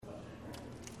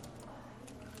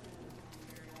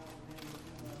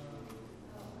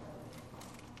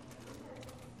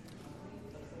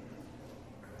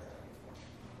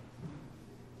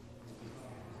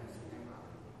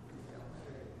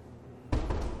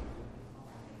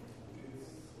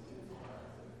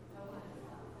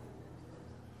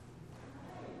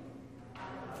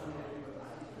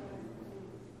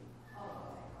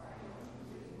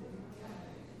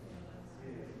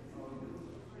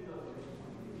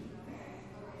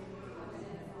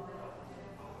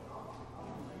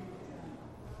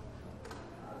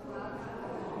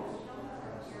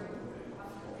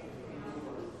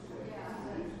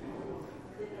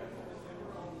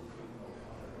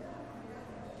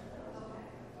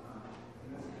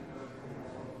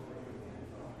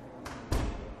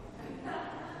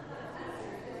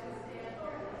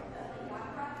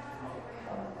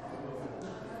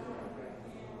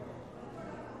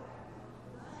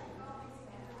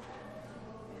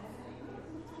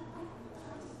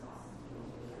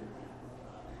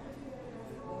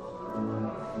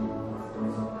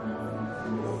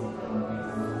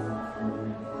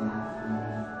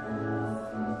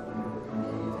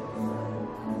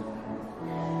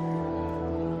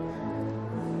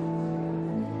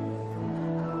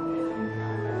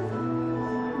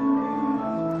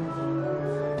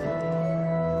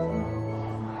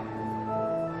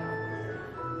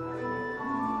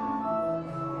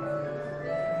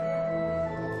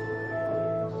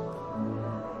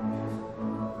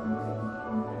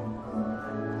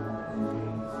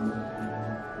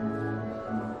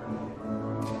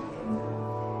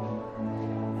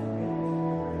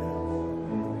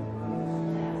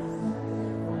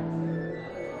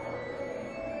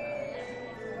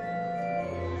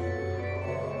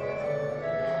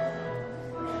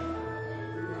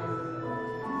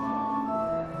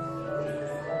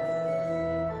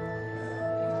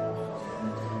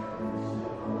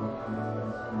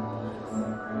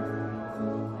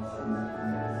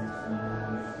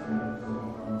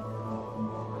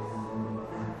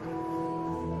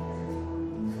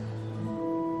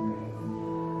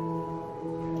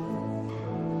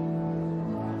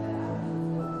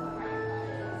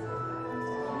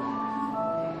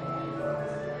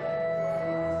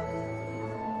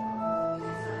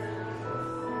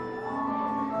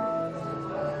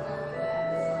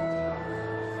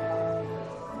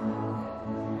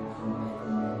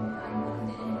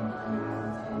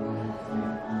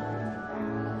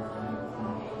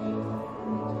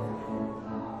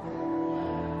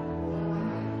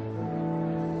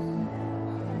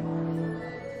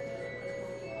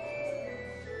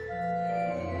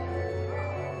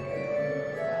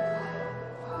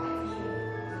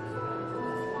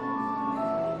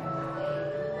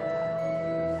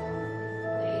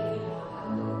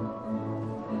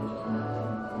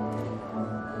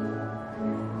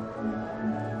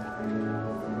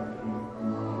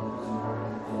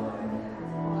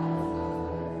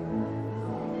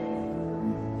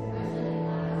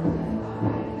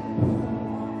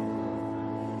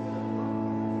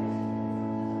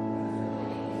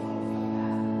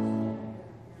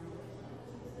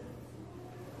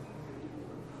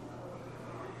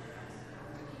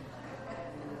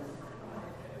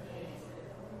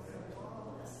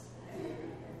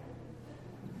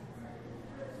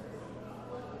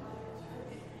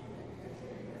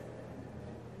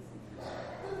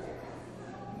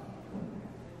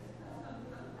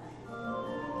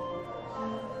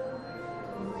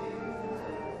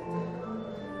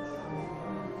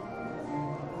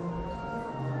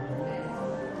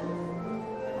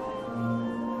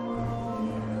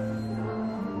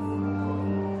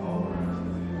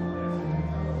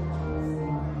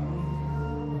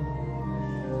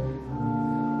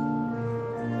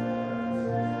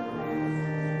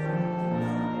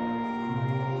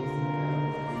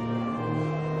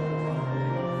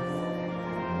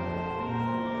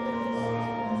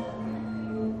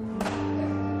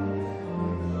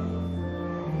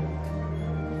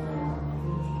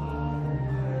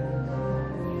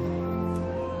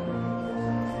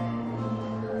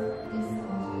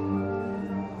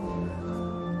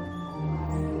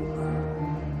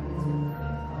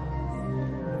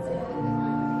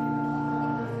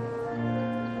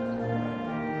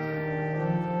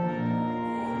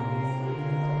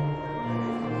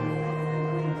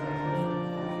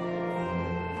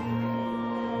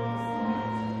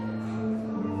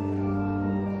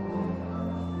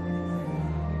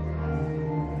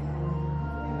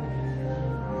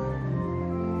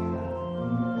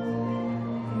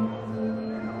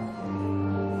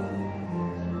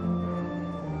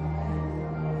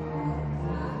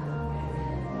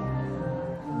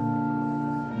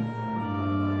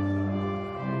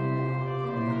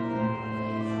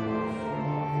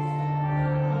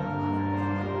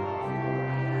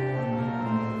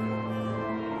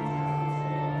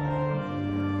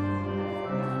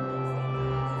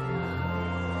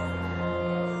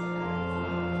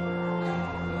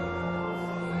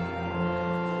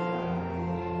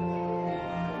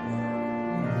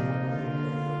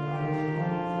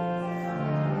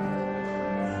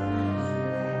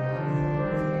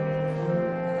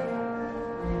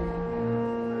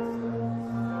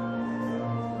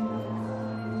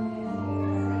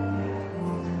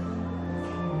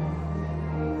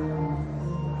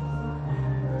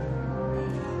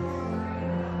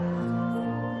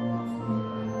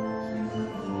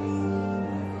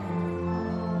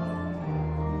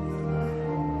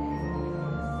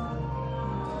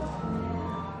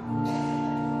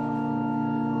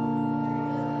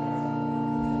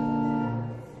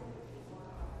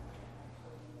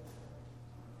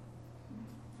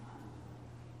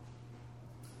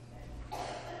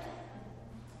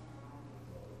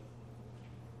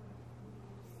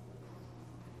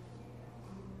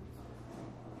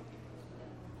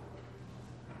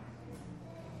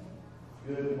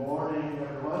Good morning,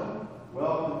 everyone.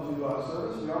 Welcome to our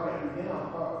service. We are going to begin our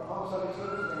Palm Sunday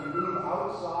service. We're going to move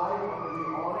outside under the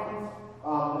awning.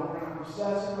 Then we're going to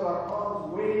process in with our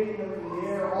palms, waving them in the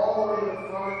air all the way to the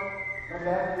front. Come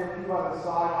back to your feet by the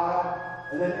side aisle.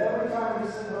 And then every time we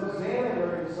sing Hosanna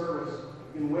during the service,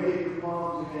 you can wave your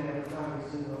palms again every time we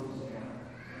sing Hosanna.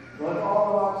 So let's all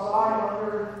go outside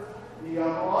under the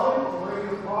awning and bring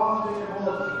your palms in your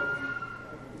bulletin.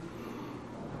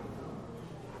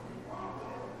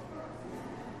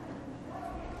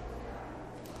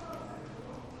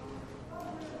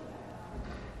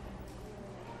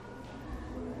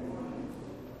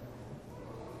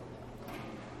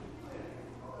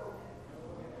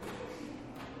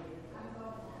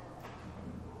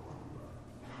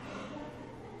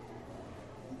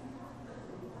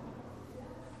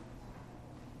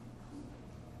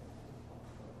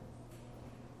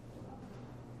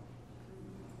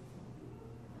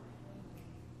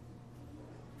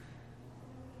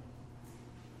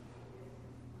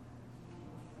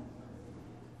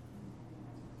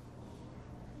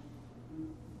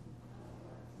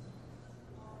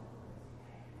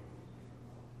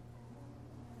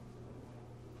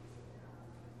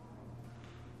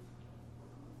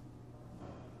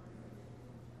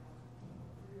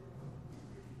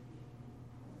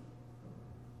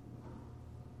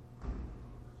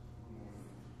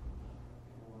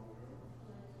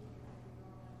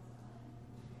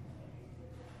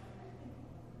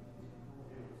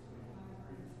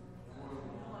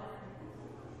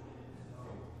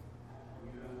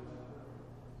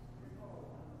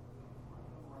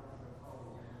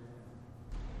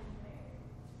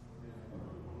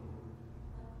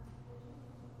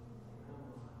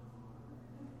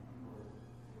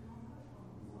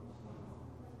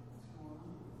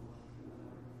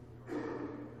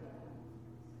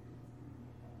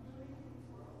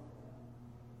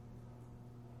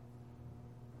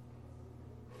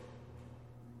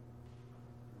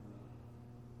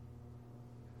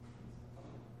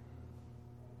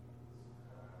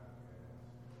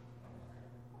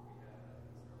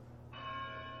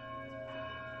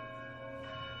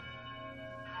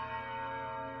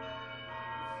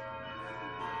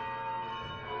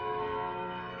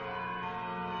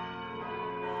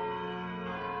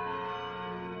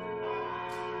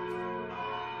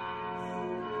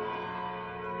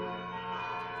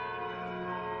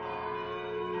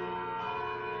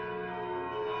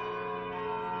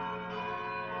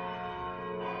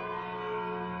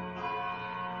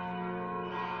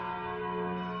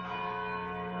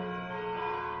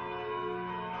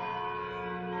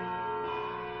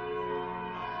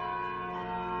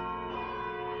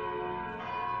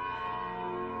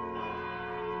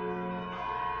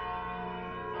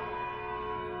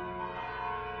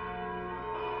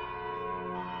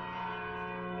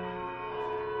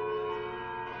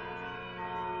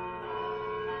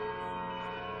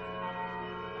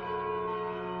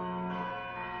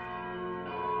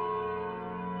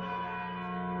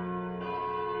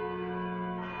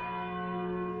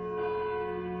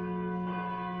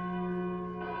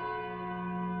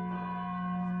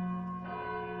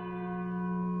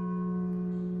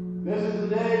 This is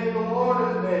the day that the Lord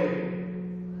has made.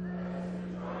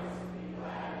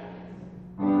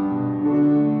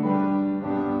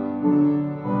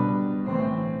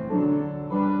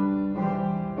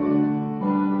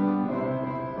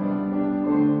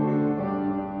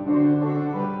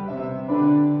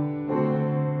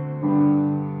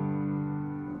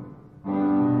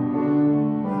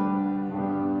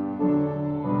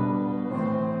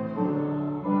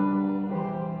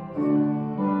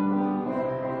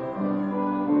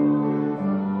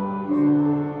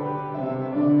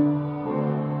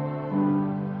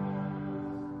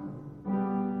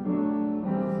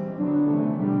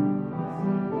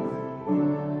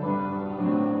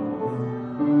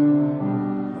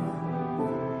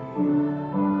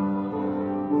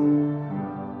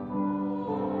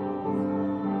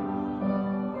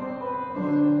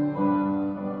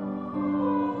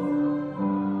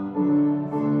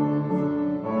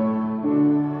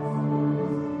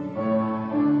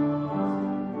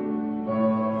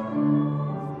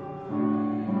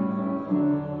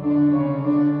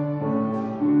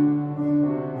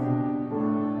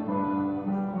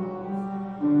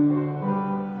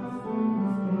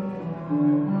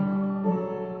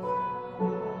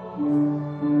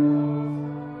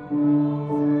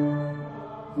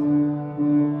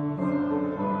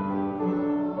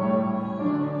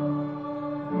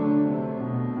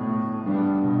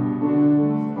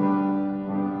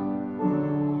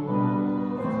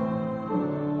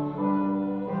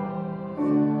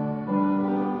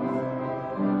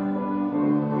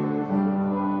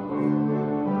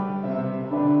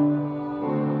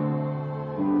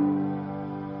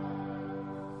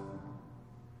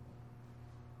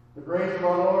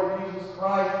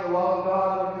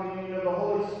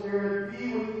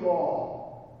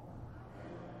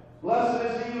 Blessed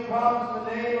is he who comes in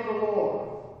the name of the Lord.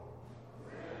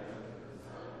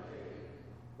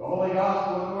 The Holy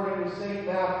Gospel according to St.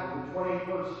 Matthew, the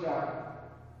 21st chapter.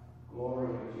 Glory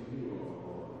to you, O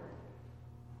Lord.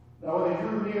 Now when they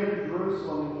drew near to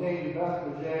Jerusalem and came to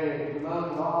Bethphage to the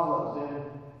Mount of Olives, and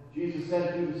Jesus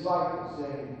sent 2 disciples,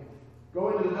 saying,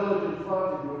 Go into the village in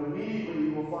front of you, and immediately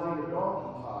you will find a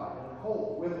donkey tied and a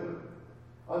colt with her.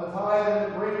 Untie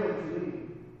them and bring them to me.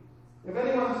 If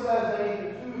anyone says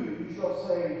anything to you, you shall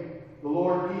say, The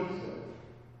Lord needs them,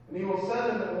 and he will send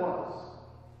them at once.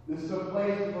 This took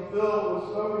place to fulfill what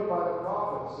was spoken by the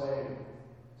prophet, saying,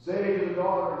 Say to the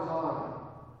daughter of Zion,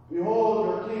 Behold,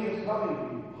 your king is coming to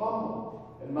you,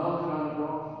 humble and mounted on a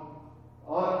donkey,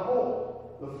 on a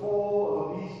colt, the foal of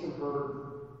a beast of burden.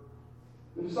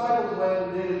 The disciples went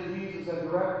and did as Jesus had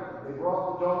directed. They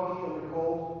brought the donkey and the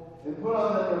colt and put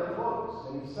on them their cloaks,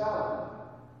 and he sat on them.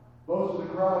 Most of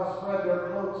the crowd spread their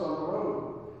cloaks on the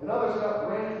road, and others got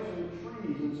branches from the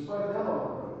trees and spread them on the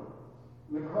road.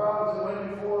 And the crowds that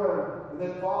went before him and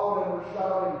then followed him were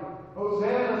shouting,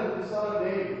 Hosanna to the Son of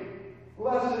David!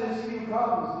 Blessed is he who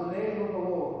comes in the name of the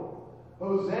Lord!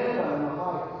 Hosanna in the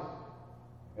highest!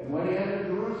 And when he entered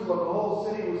Jerusalem, the whole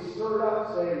city was stirred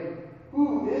up, saying,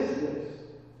 Who is this?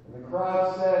 And the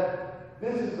crowd said,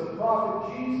 This is the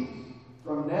prophet Jesus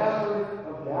from Nazareth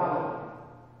of Galilee.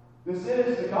 This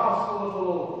is the gospel of the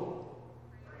Lord.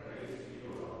 Praise to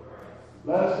you, O Christ.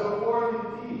 Let us go forth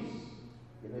in peace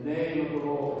in the name of the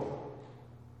Lord.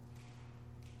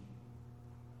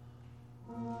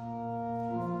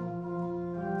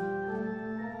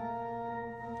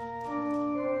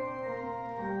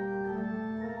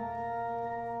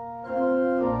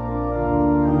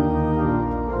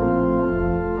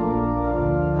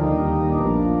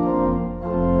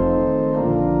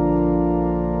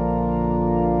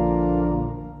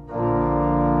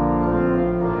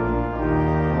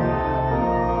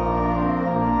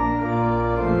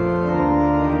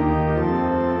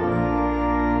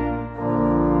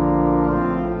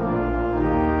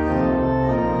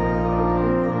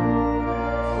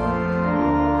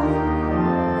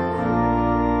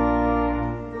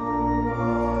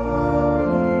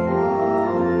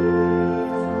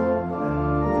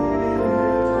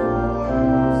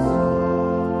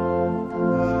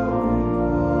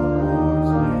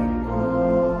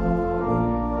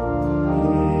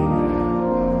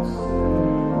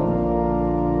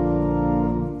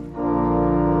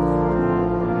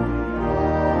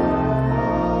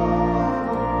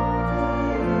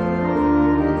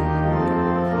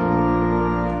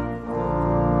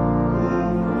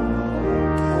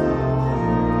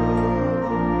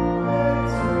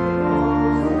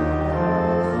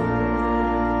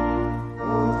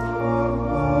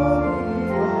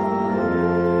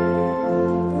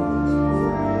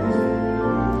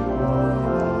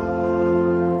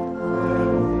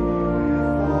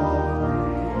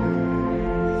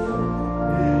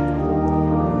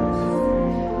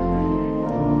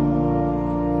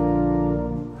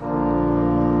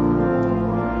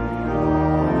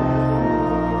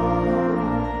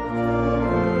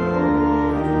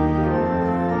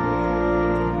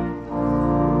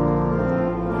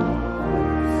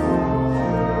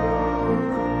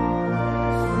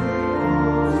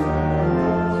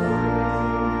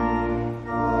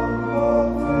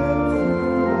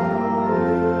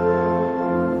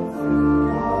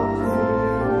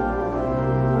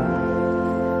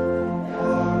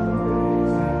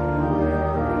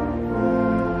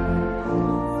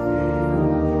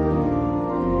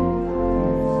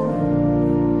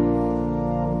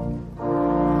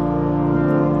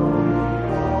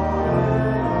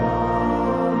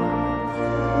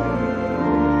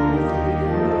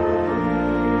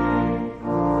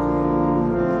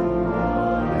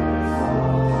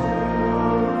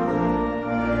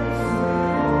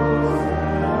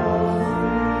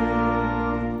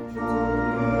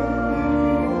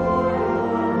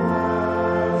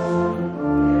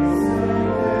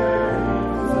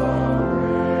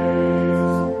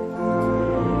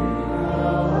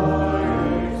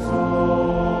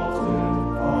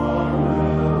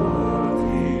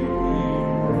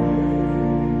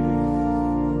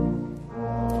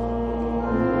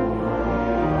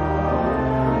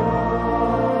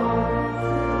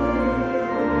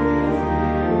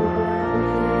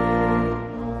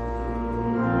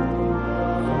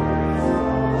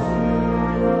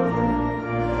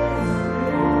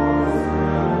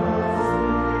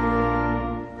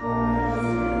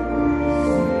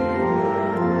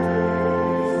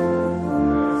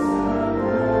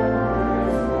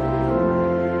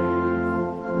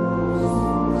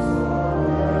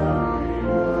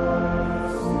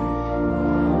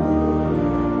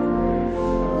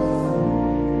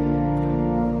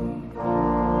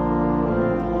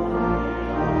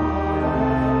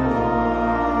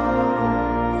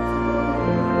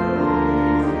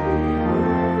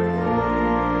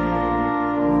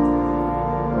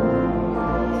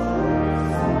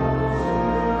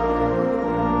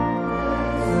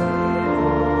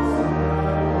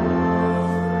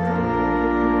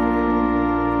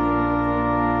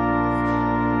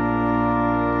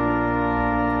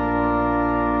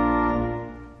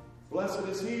 Blessed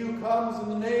is he who comes in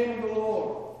the name of the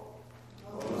Lord.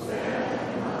 In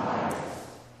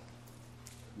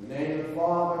the name of the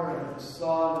Father, and of the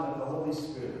Son, and of the Holy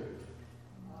Spirit.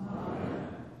 Amen.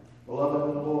 Beloved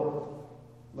of the Lord,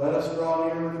 let us draw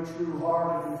near with a true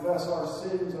heart and confess our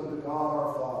sins unto God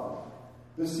our Father,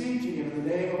 beseeching him in the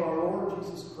name of our Lord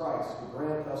Jesus Christ to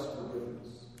grant us forgiveness.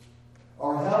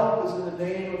 Our help is in the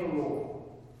name of the Lord.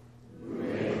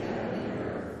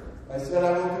 I said,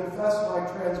 I will confess my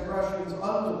transgressions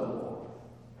unto the Lord.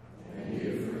 And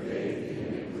you forgave the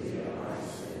iniquity of my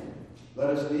sin.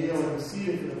 Let us kneel and be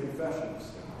seated for the confession of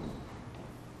sins.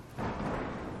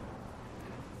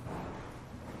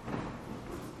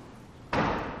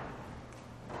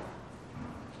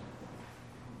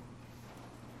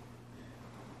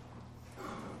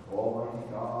 Almighty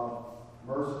God,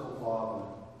 merciful Father,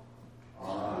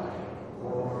 I, a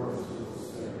poor merciful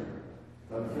sinner,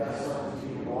 confess unto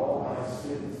you all my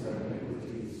sins and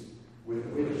iniquities, with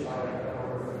which I have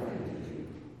ever offended you,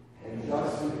 and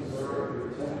justly deserve your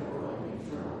temporal and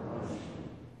eternal punishment.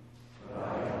 But I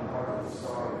am heartily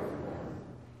sorry for them,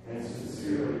 and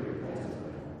sincerely repent of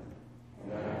them.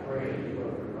 And I pray you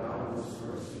of your boundless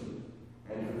mercy,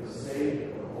 and for the sake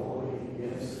of the holy,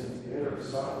 innocent, bitter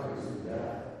sufferings of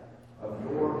death, of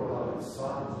your beloved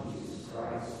Son, Jesus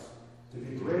Christ, to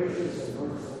be gracious and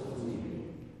merciful to me,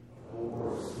 a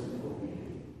poor sinful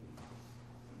being.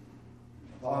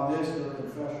 Upon this, your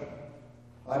confession,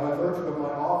 I, by virtue of my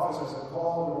office as a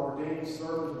called and ordained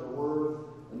servant of the Word,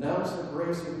 announce the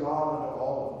grace of God unto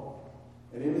all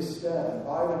of you. And in this stead, and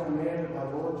by the command of my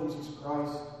Lord Jesus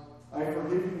Christ, I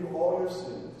forgive you all your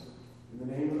sins, in the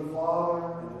name of the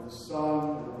Father, and of the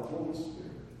Son, and of the Holy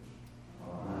Spirit.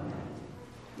 Amen.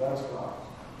 Let us rise.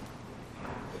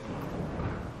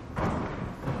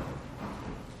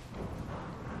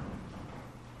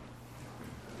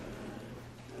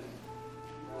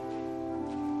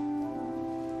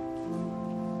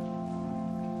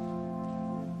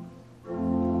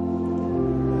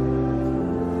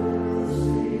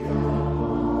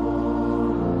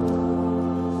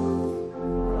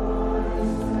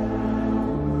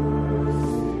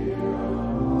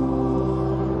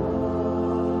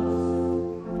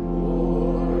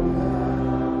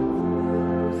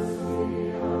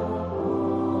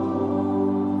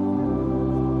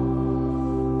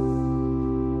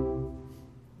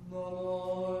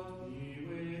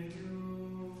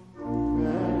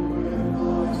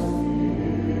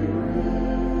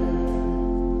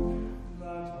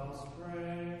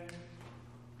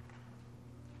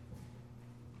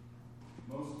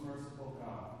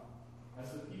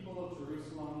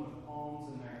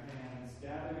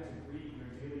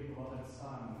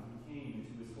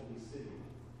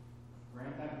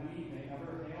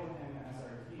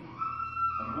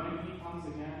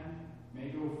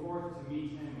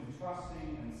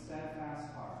 Trusting and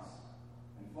steadfast hearts,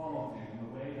 and follow him in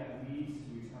the way that leads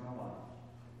to eternal life.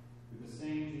 Through the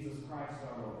same Jesus Christ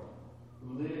our Lord, who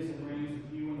lives and reigns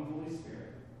with you in the Holy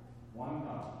Spirit, one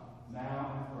God,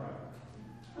 now and forever.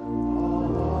 You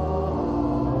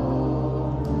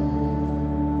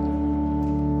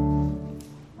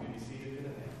may be seated for the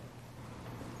day.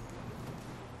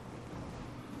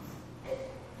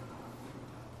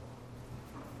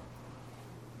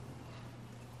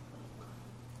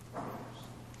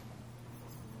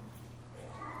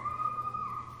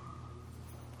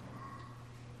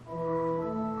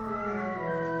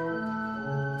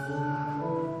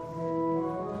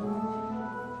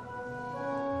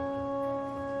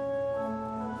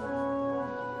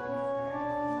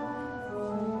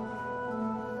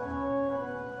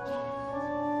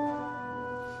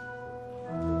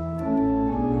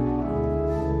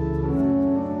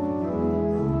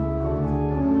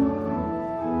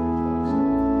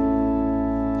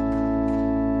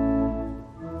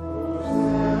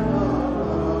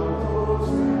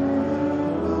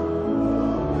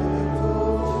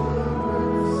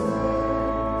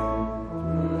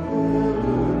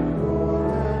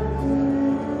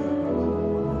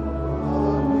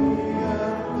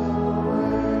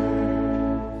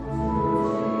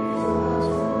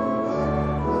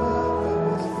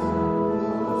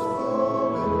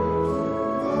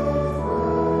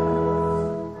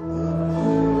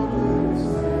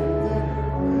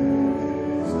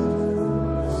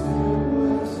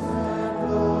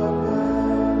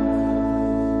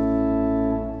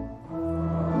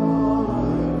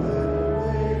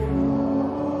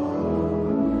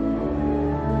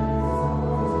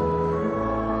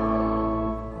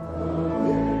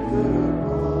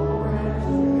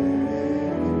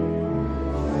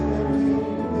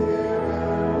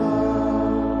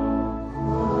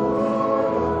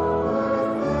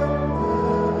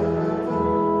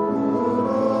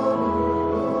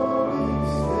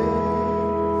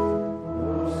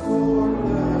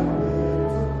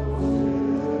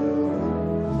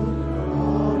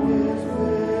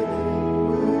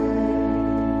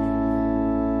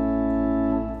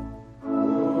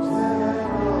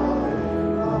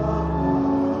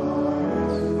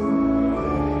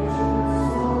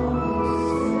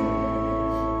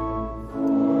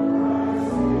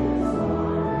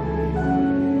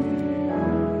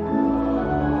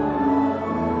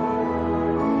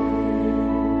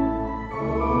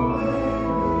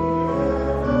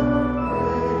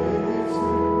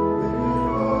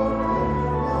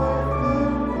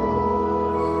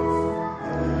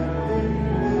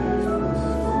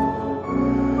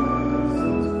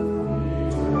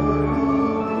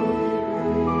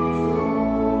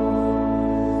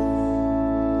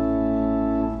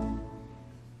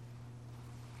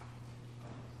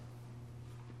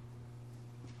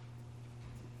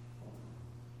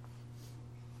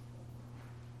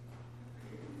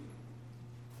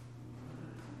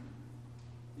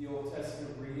 The Old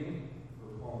Testament reading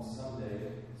for Palm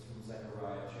Sunday is from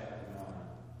Zechariah chapter 9.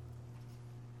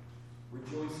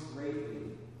 Rejoice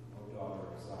greatly, O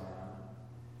daughter of Zion.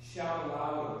 Shout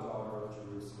aloud, O daughter of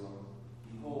Jerusalem.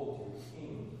 Behold, your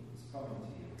king is coming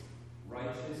to you.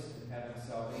 Righteous and having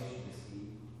salvation is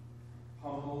he,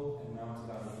 humble and mounted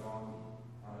on a donkey,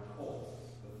 on a colt,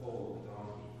 the foal of a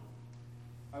donkey.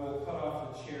 I will cut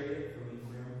off the chariot from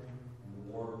Ephraim and the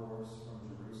war horse from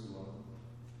Jerusalem,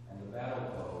 and the battle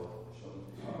bow shall be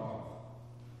cut off,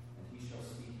 and he shall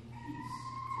speak peace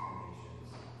to the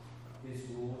nations. His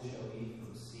rule shall be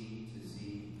from sea to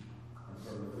sea, and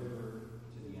from the river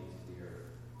to the ends of the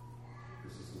earth.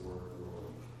 This is the word of the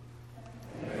Lord.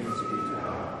 Thanks be to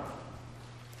God.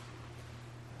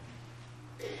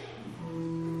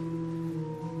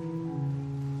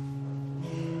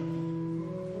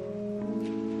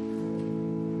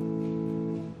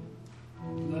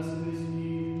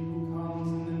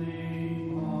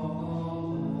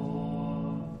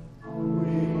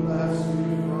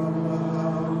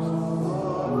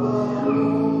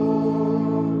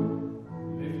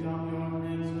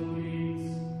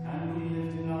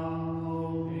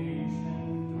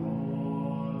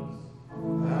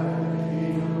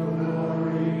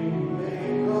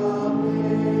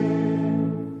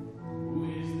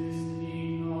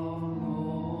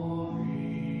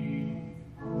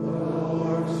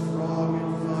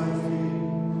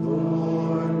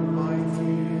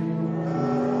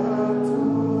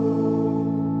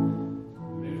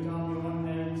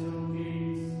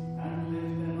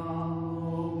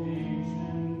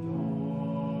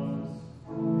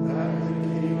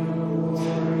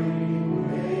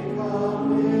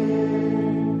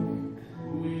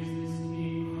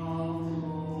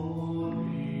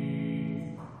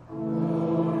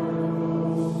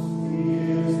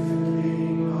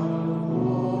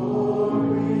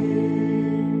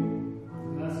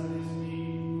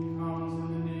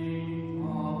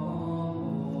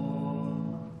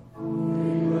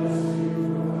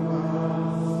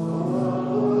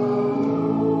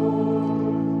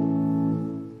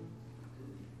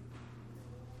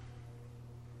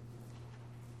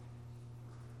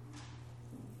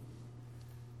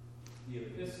 The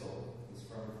epistle is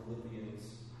from Philippians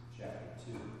chapter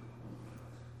 2.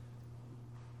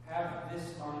 Have this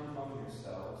mind among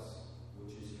yourselves,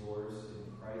 which is yours in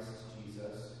Christ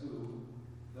Jesus, who,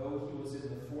 though he was in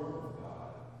the form of God,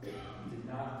 did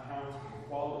not count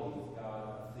equality with God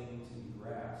a thing to be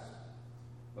grasped,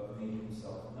 but made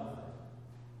himself nothing,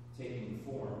 taking the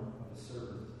form of a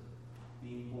servant,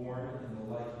 being born in the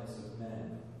likeness of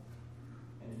men,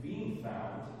 and being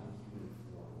found in human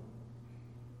form.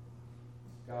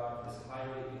 God has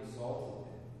highly exalted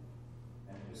him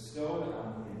and bestowed on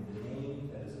him the name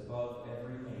that is above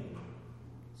every name,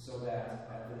 so that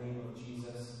at the name of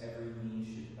Jesus every knee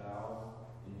should bow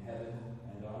in heaven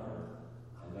and on earth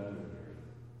and under the earth,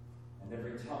 and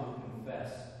every tongue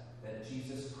confess that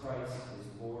Jesus Christ is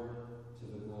Lord, to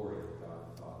the glory of God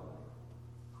the Father.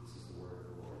 This is the word of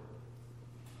the Lord.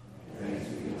 Thanks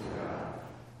be to God.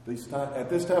 At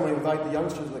this time, we invite the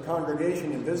youngsters of the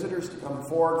congregation and visitors to come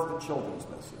forward for the children's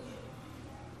message.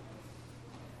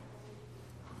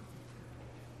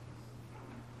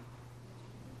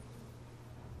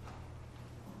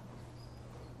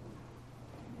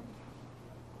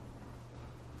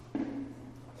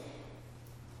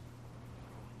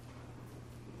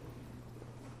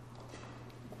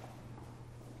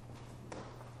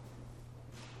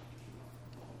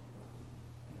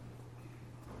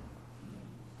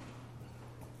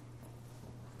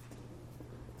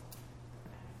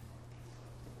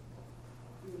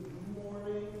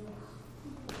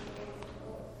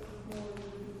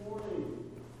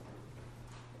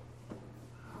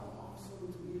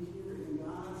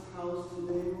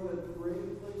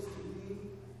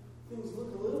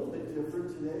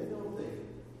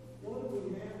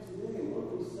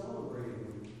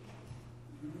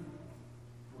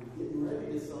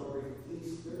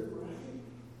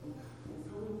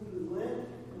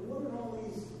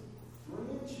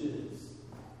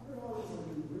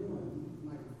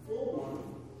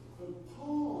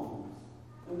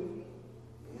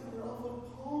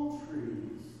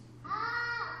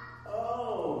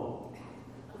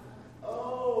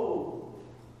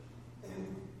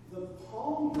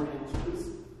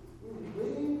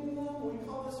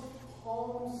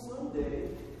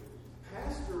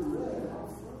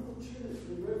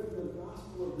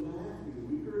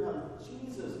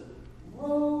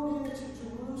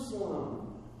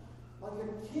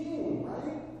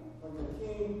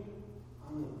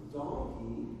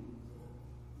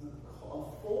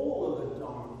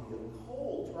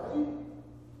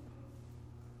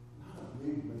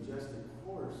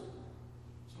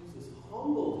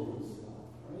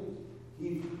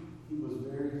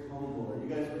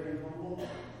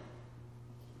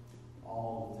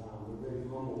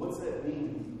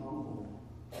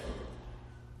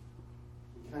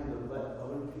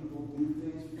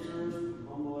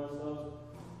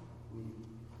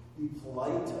 be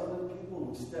polite to other people.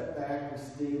 We step back, we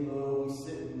stay low, we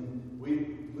sit in,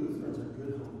 Lutherans are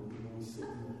good humble people. We sit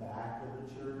in the back of the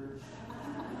church.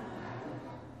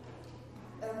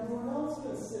 Everyone else is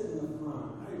going to sit in the front,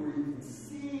 right, where you can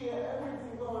see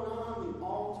everything going on, the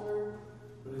altar.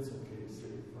 But it's okay to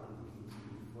sit in front. We can sit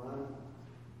in front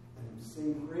and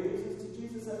sing praises to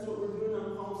Jesus. That's what we're doing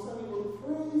on Palm Sunday. We're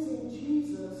praising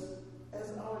Jesus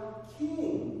as our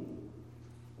King.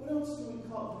 What else do we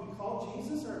call? Do we call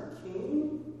Jesus our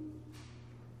King?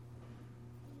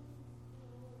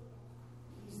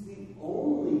 He's the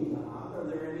only God. Are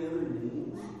there any other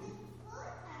names?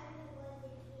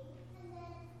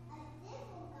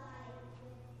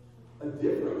 A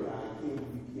different guy came to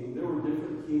be king. There were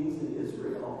different kings in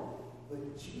Israel,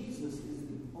 but Jesus is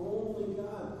the only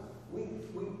God.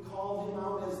 We called him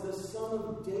out as the Son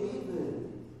of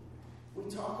David. We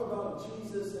talk about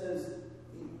Jesus as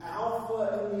the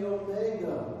Alpha and the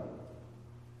Omega,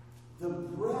 the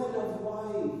bread of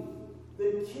life,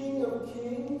 the King of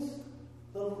kings,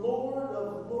 the Lord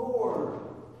of lords.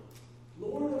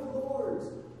 Lord of lords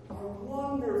are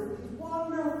wonderful. He's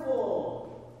wonderful.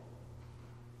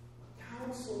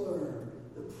 Counselor,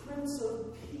 the Prince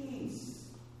of Peace,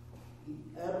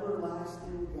 the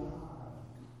everlasting God.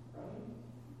 Right?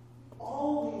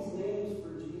 All these names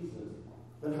for Jesus.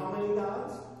 But how many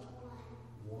gods?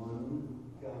 One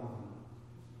God.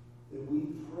 That we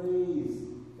praise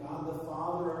God the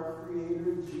Father, our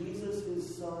Creator, Jesus,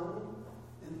 his Son,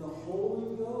 and the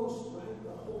Holy Ghost, right?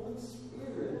 The Holy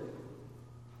Spirit.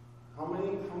 How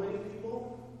many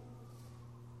people?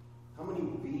 How many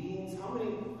beings? How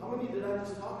many did I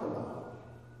just talk about?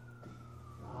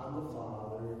 God the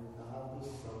Father, God the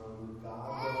Son, God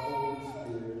the Holy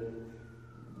Spirit.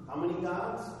 How many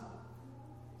gods?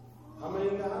 How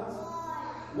many gods?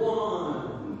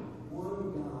 One. One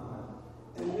God.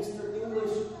 And Mr.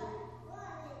 English,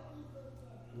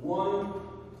 1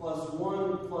 plus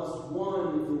 1 plus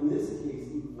 1 in this case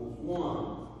equals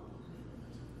 1.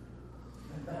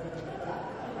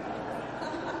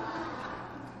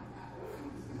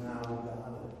 Now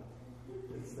got it.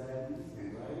 It's that easy,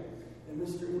 right? And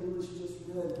Mr. English just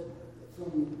read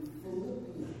from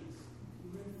Philippians. He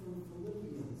read from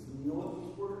Philippians. And you know what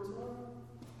these words are?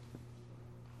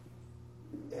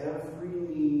 Every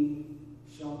knee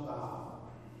shall bow.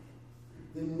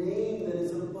 The name that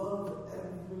is above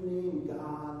every name,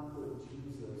 God put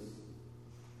Jesus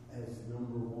as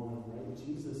number one, right?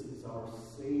 Jesus is our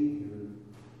Savior.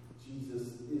 Jesus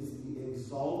is the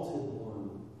exalted one.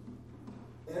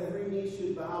 Every knee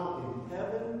should bow in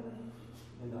heaven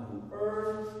and on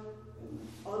earth and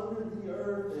under the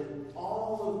earth and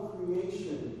all of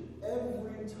creation.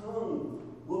 Every tongue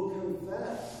will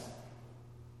confess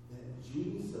that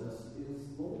Jesus is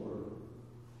Lord.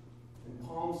 And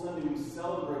Palm Sunday, we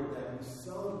celebrate that. We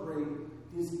celebrate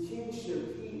his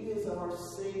kingship. He is our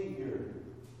Savior.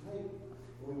 Right?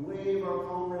 We wave our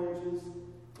palm branches,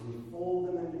 and we fold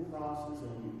them into crosses,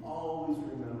 and we always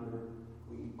remember,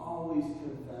 we always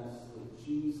confess that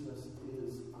Jesus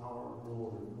is our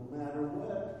Lord, no matter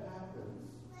what happens.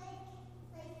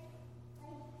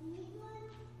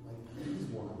 Like these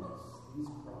ones,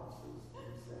 these crosses,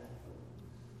 exactly.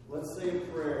 Let's say a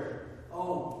prayer.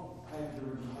 Oh, I have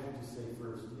to say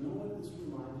first, you know what this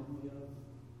reminded me of?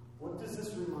 What does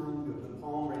this remind you of? The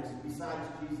palm branches, besides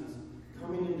Jesus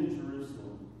coming into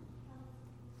Jerusalem.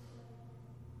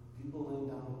 People laying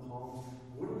down the palms.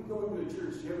 When are we going to a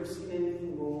church? You ever seen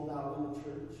anything rolled out in a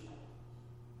church?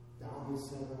 Down the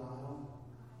center aisle?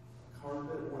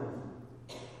 Carpet when?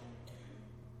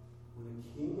 When a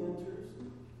king enters?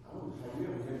 Have you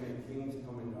ever had any kings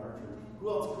come into our church? Who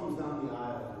else comes down the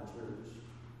aisle in a church?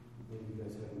 Maybe you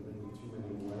guys haven't been to too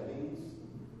many weddings.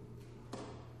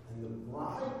 And the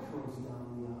bride comes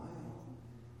down the aisle.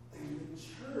 And the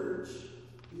church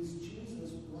is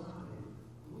Jesus' bride.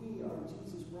 We are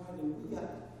Jesus' bride, and we got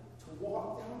to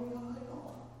walk down the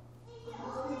aisle.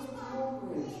 All these palm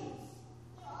branches.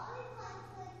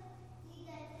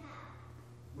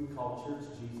 We call church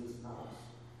Jesus' house.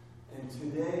 And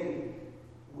today,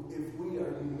 if we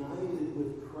are united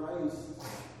with Christ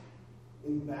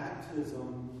in baptism,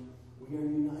 we are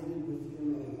united with him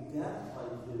in a death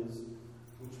like his,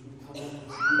 which we come up this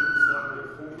week and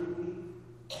celebrate Holy Week,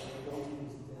 and we go to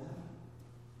his death.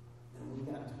 And we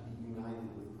got to be united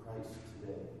with Christ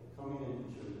today. Coming into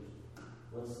church,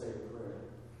 let's say a prayer.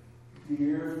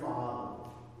 Dear Father,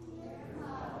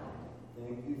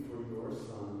 thank you for your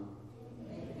Son,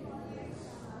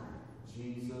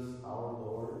 Jesus our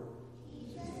Lord,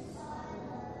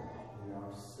 and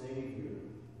our Savior,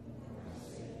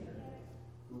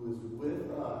 who is with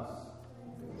us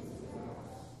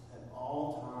at all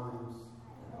times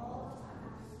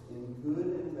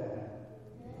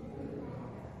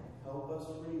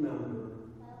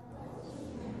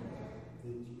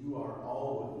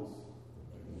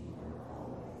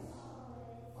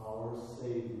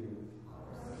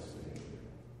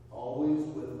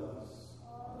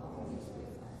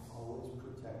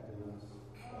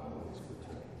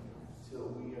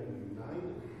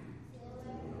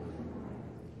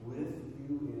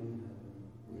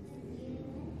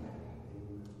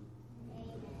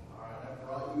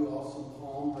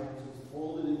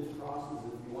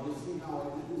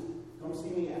possible, just come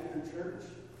see me after church.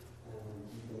 And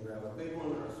you can grab a big one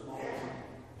or a small one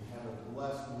and have a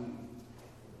blessed week.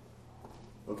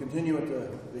 We'll continue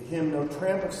with the hymn, No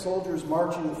Tramp of Soldiers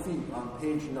Marching Feet, on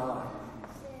page 9.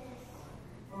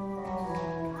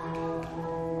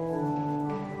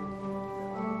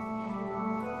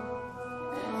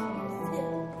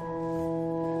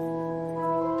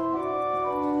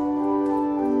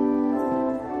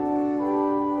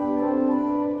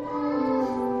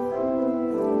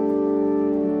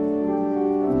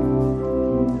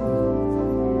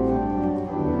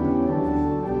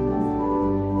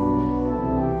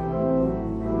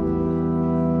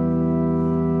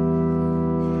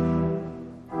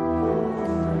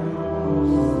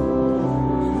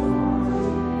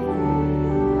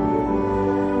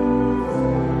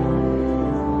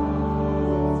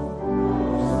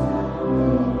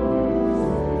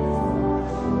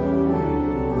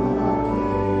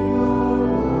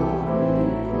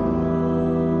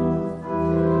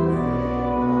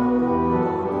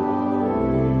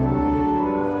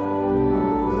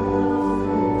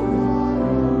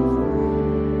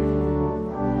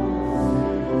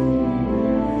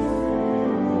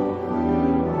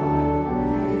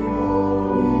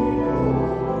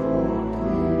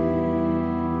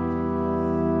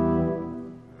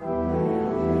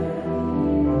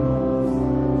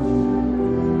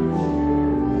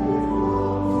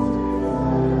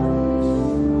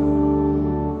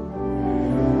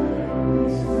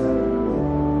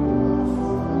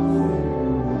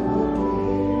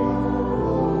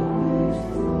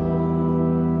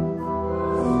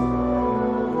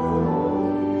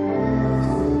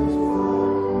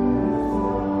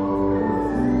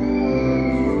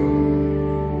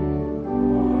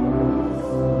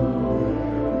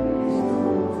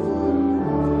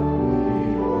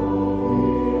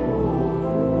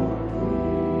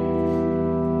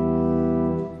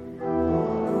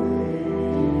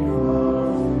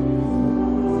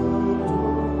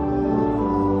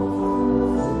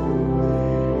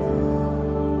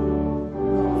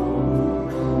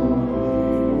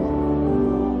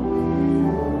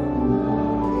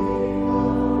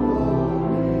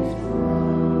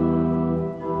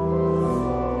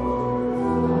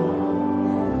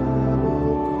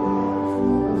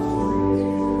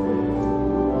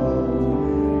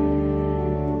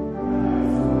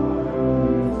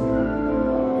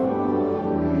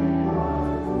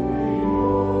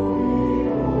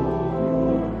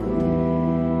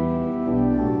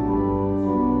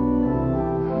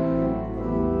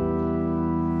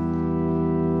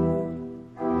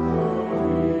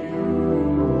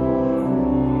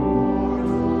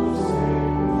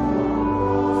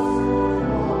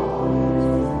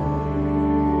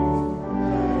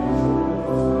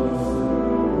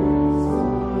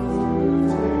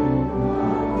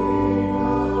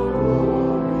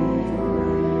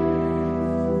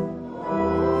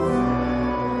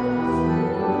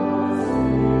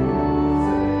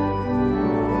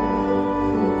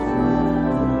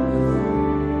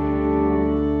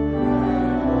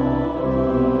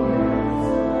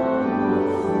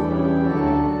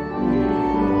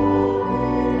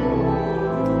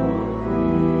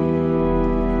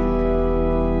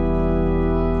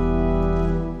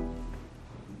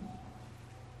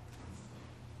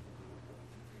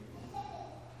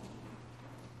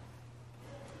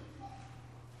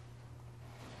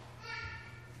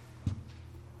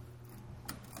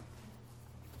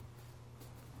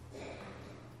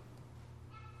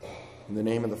 In the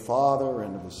name of the Father,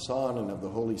 and of the Son, and of the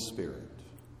Holy Spirit.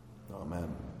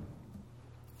 Amen.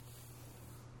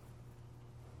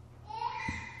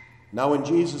 Now when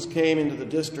Jesus came into the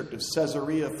district of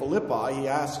Caesarea Philippi, he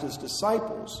asked his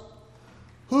disciples,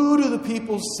 "Who do the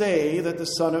people say that the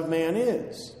Son of Man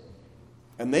is?"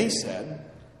 And they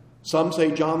said, "Some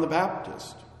say John the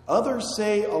Baptist, others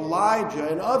say Elijah,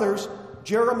 and others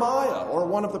Jeremiah or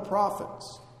one of the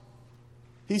prophets."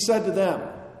 He said to them,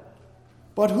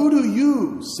 "But who do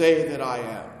you say that I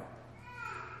am?"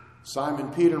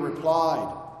 Simon Peter replied,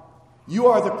 "You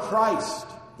are the Christ,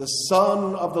 the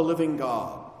Son of the living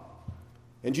God."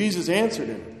 And Jesus answered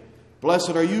him, "Blessed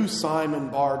are you, Simon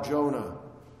Bar-Jonah,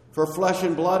 for flesh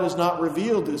and blood has not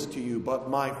revealed this to you, but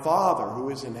my Father who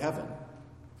is in heaven.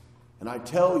 And I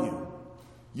tell you,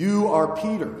 you are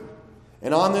Peter,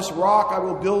 and on this rock I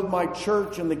will build my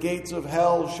church, and the gates of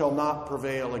hell shall not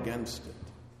prevail against it."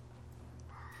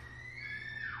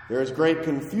 There is great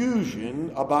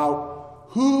confusion about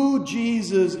who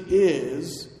Jesus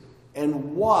is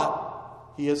and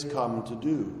what he has come to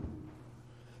do.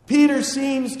 Peter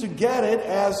seems to get it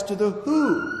as to the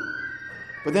who.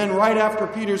 But then right after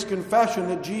Peter's confession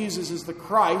that Jesus is the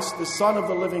Christ, the Son of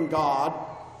the living God,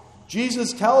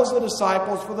 Jesus tells the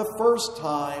disciples for the first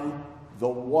time the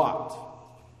what.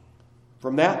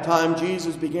 From that time,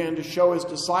 Jesus began to show his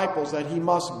disciples that he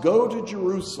must go to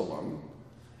Jerusalem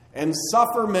and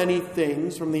suffer many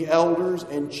things from the elders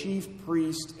and chief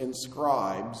priests and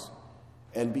scribes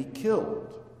and be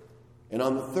killed, and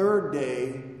on the third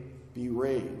day be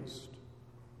raised.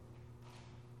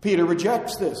 Peter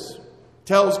rejects this,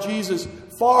 tells Jesus,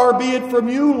 "Far be it from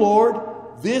you, Lord,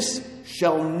 this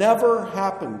shall never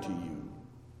happen to you."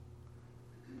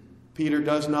 Peter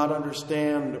does not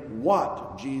understand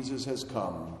what Jesus has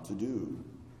come to do.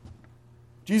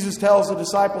 Jesus tells the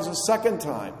disciples a second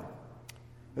time.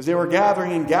 As they were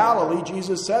gathering in Galilee,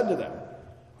 Jesus said to them,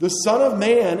 "The Son of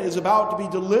Man is about to be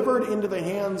delivered into the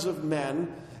hands of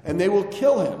men, and they will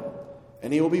kill him,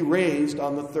 and he will be raised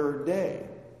on the third day."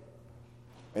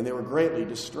 And they were greatly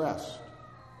distressed.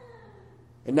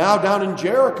 And now down in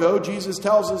Jericho, Jesus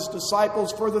tells his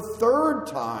disciples for the third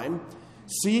time,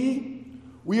 "See,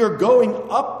 we are going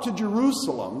up to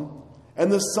Jerusalem,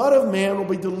 and the Son of Man will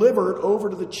be delivered over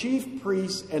to the chief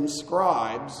priests and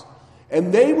scribes,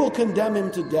 and they will condemn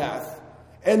him to death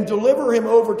and deliver him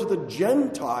over to the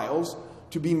Gentiles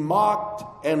to be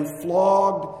mocked and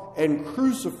flogged and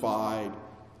crucified,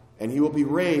 and he will be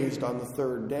raised on the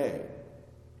third day."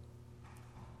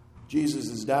 Jesus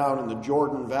is down in the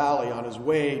Jordan Valley on his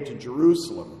way to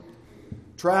Jerusalem,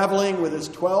 traveling with his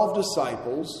 12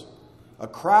 disciples, a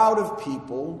crowd of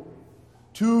people,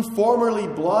 2 formerly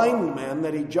blind men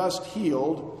that he just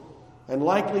healed, and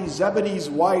likely Zebedee's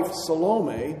wife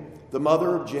Salome, the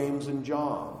mother of James and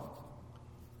John.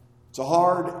 It's a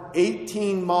hard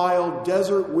 18-mile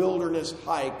desert wilderness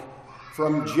hike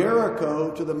from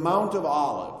Jericho to the Mount of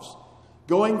Olives,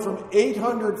 going from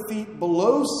 800 feet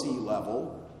below sea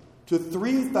level to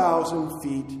 3,000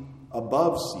 feet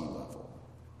above sea level.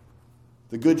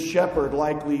 The Good Shepherd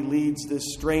likely leads this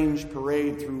strange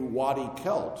parade through Wadi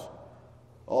Kelt,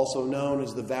 also known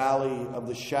as the Valley of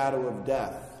the Shadow of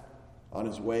Death, on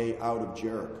his way out of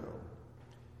Jericho.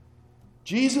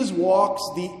 Jesus walks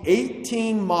the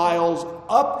 18 miles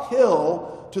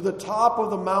uphill to the top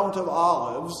of the Mount of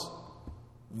Olives.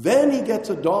 Then he gets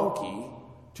a donkey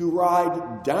to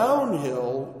ride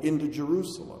downhill into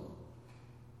Jerusalem.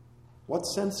 What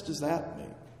sense does that make?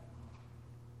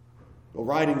 Well,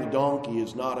 riding the donkey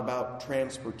is not about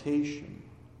transportation.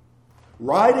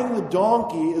 Riding the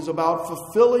donkey is about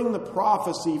fulfilling the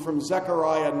prophecy from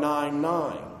Zechariah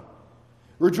 9:9.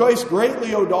 "Rejoice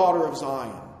greatly, O daughter of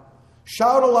Zion.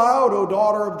 Shout aloud, O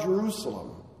daughter of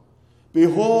Jerusalem.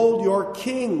 Behold, your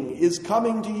king is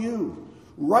coming to you.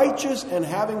 Righteous and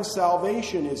having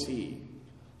salvation is he,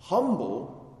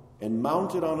 humble and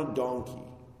mounted on a donkey,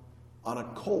 on a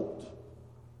colt,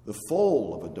 the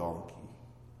foal of a donkey."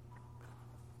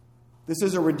 This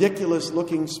is a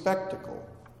ridiculous-looking spectacle.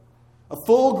 A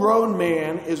full-grown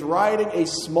man is riding a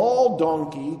small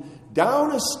donkey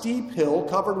down a steep hill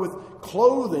covered with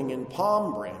clothing and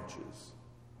palm branches.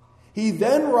 He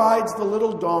then rides the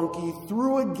little donkey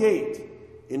through a gate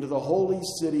into the holy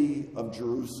city of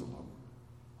Jerusalem.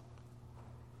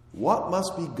 What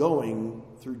must be going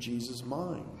through Jesus'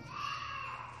 mind?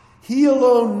 He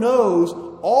alone knows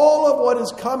all of what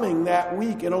is coming that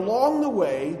week, and along the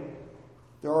way,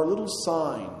 there are little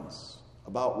signs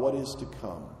about what is to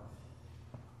come.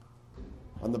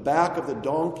 On the back of the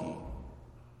donkey,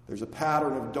 there's a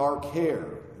pattern of dark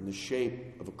hair in the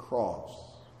shape of a cross.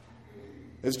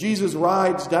 As Jesus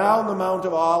rides down the Mount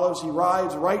of Olives, he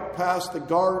rides right past the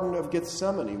Garden of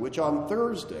Gethsemane, which on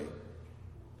Thursday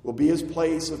will be his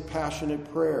place of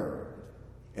passionate prayer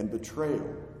and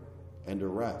betrayal and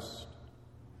arrest.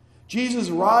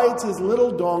 Jesus rides his little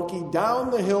donkey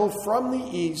down the hill from the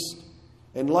east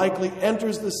and likely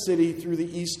enters the city through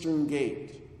the eastern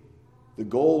gate, the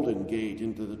golden gate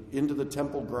into the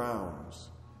temple grounds.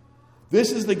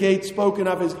 This is the gate spoken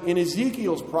of in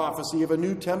Ezekiel's prophecy of a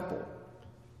new temple.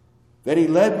 Then he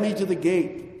led me to the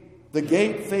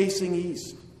gate facing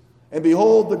east. And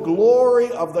behold, the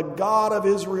glory of the God of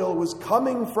Israel was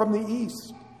coming from the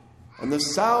east. And the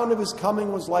sound of his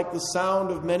coming was like the sound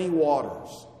of many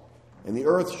waters. And the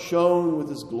earth shone with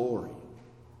his glory.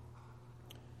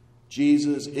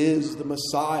 Jesus is the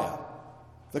Messiah,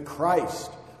 the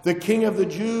Christ, the King of the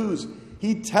Jews.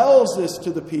 He tells this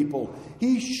to the people.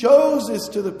 He shows this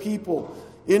to the people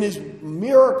in his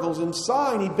miracles and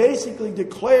sign. He basically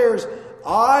declares,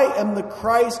 "I am the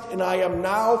Christ, and I am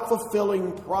now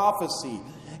fulfilling prophecy."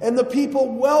 And the people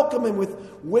welcome him with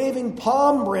waving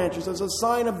palm branches as a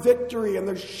sign of victory, and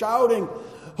they're shouting,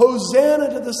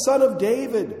 "Hosanna to the Son of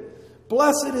David!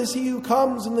 Blessed is he who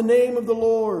comes in the name of the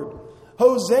Lord.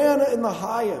 Hosanna in the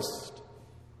highest.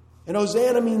 And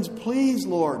Hosanna means, please,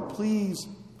 Lord, please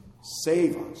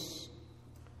save us.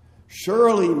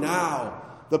 Surely now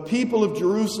the people of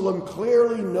Jerusalem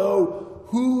clearly know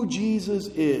who Jesus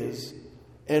is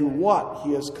and what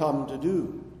he has come to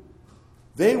do.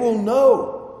 They will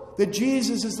know that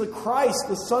Jesus is the Christ,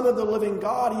 the Son of the living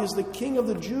God. He is the King of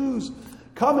the Jews,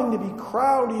 coming to be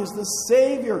crowned. He is the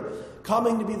Savior,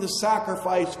 coming to be the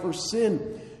sacrifice for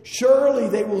sin. Surely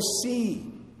they will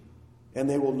see and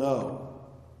they will know.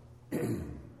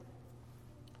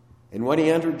 And when he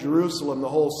entered Jerusalem, the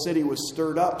whole city was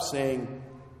stirred up, saying,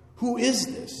 "Who is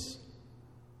this?"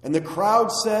 And the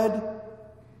crowd said,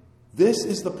 "This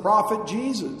is the prophet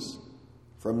Jesus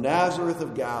from Nazareth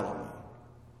of Galilee."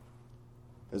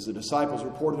 As the disciples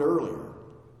reported earlier,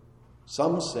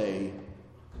 some say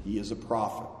he is a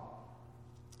prophet.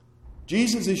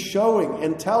 Jesus is showing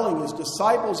and telling his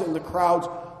disciples and the crowds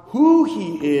who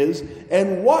he is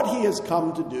and what he has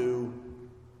come to do.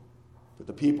 But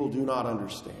the people do not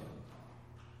understand.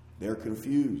 They're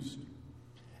confused.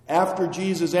 After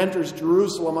Jesus enters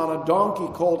Jerusalem on a donkey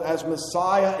colt as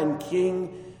Messiah and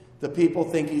King, the people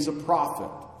think he's a prophet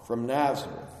from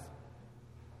Nazareth.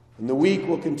 And the week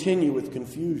will continue with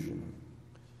confusion.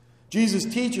 Jesus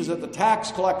teaches that the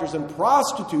tax collectors and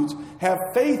prostitutes have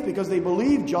faith because they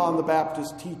believe John the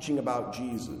Baptist's teaching about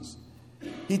Jesus.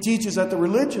 He teaches that the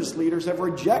religious leaders have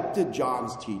rejected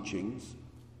John's teachings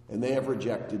and they have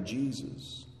rejected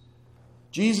Jesus.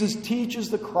 Jesus teaches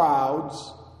the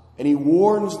crowds and he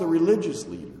warns the religious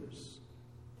leaders,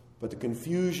 but the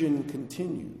confusion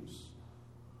continues.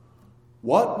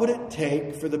 What would it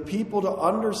take for the people to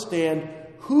understand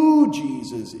who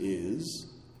Jesus is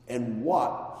and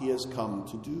what he has come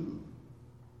to do?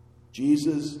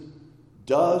 Jesus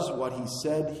does what he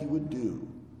said he would do.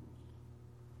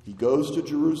 He goes to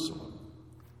Jerusalem.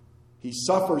 He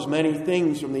suffers many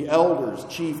things from the elders,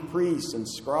 chief priests, and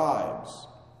scribes.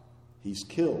 He's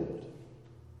killed.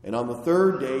 And on the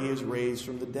third day, he is raised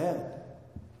from the dead.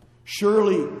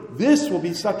 Surely this will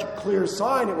be such a clear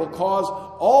sign, it will cause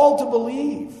all to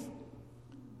believe.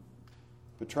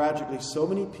 But tragically, so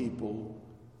many people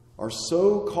are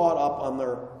so caught up on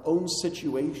their own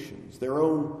situations, their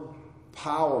own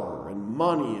power and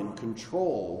money and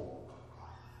control,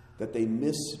 that they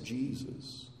miss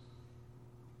Jesus.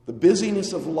 The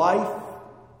busyness of life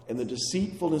and the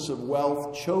deceitfulness of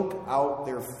wealth choke out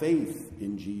their faith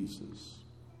in Jesus.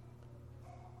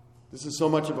 This is so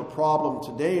much of a problem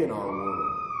today in our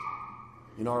world,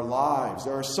 in our lives.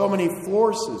 There are so many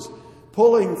forces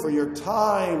pulling for your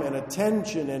time and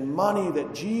attention and money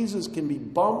that Jesus can be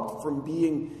bumped from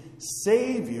being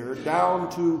Savior down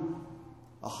to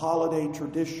a holiday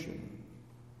tradition,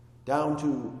 down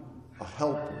to a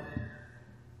helper,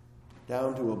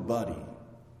 down to a buddy,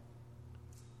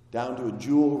 down to a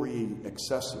jewelry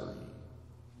accessory,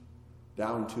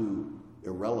 down to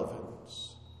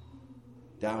irrelevance,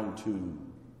 down to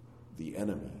the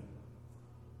enemy.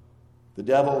 The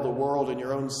devil, the world, and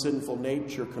your own sinful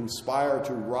nature conspire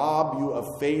to rob you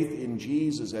of faith in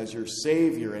Jesus as your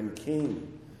Savior and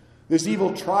King. This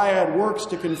evil triad works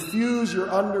to confuse your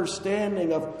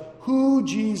understanding of who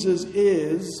Jesus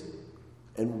is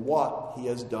and what he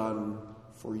has done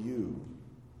for you.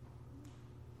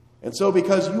 And so,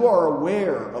 because you are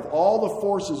aware of all the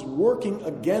forces working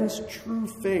against true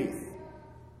faith,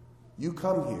 you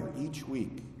come here each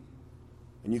week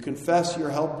and you confess your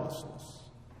helplessness,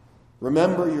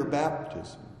 remember your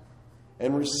baptism,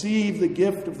 and receive the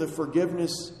gift of the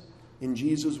forgiveness in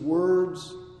Jesus'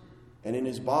 words and in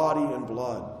his body and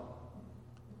blood.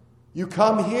 You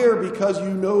come here because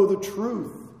you know the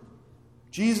truth.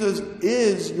 Jesus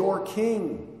is your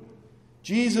King.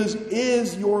 Jesus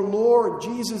is your Lord.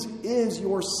 Jesus is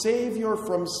your Savior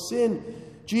from sin.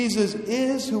 Jesus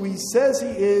is who he says he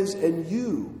is, and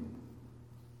you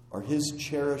are his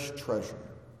cherished treasure.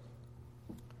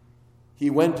 He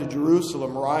went to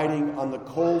Jerusalem riding on the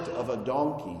colt of a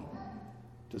donkey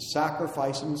to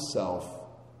sacrifice himself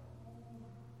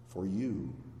for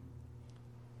you.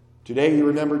 Today you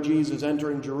remember Jesus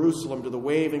entering Jerusalem to the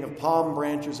waving of palm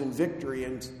branches in victory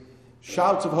and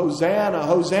shouts of Hosanna,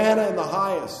 Hosanna in the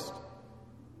highest.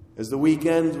 As the week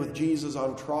ends with Jesus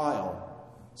on trial,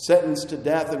 sentenced to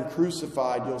death and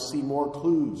crucified, you'll see more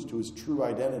clues to his true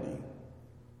identity.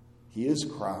 He is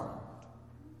crowned.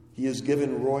 He is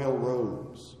given royal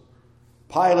robes.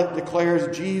 Pilate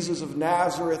declares Jesus of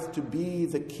Nazareth to be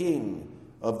the King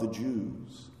of the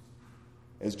Jews.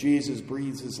 As Jesus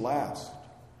breathes his last,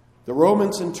 the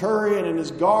Roman centurion and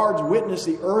his guards witness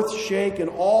the earth shake and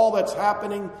all that's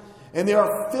happening, and they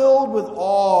are filled with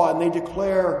awe, and they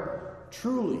declare,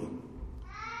 truly,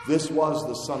 this was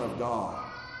the Son of God.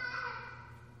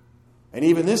 And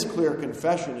even this clear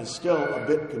confession is still a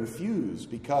bit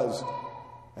confused because,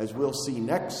 as we'll see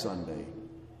next Sunday,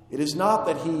 it is not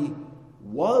that he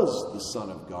was the Son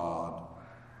of God.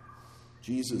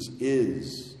 Jesus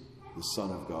is the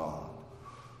Son of God.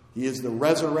 He is the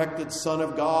resurrected Son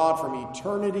of God from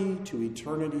eternity to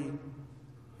eternity,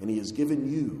 and he has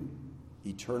given you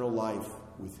eternal life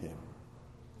with him.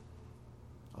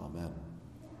 Amen.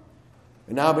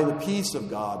 And now may the peace of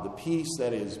God, the peace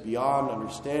that is beyond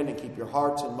understanding, keep your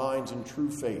hearts and minds in true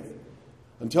faith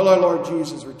until our Lord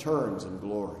Jesus returns in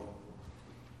glory.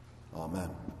 Amen.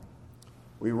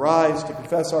 We rise to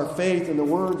confess our faith in the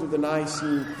words of the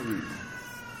Nicene Creed.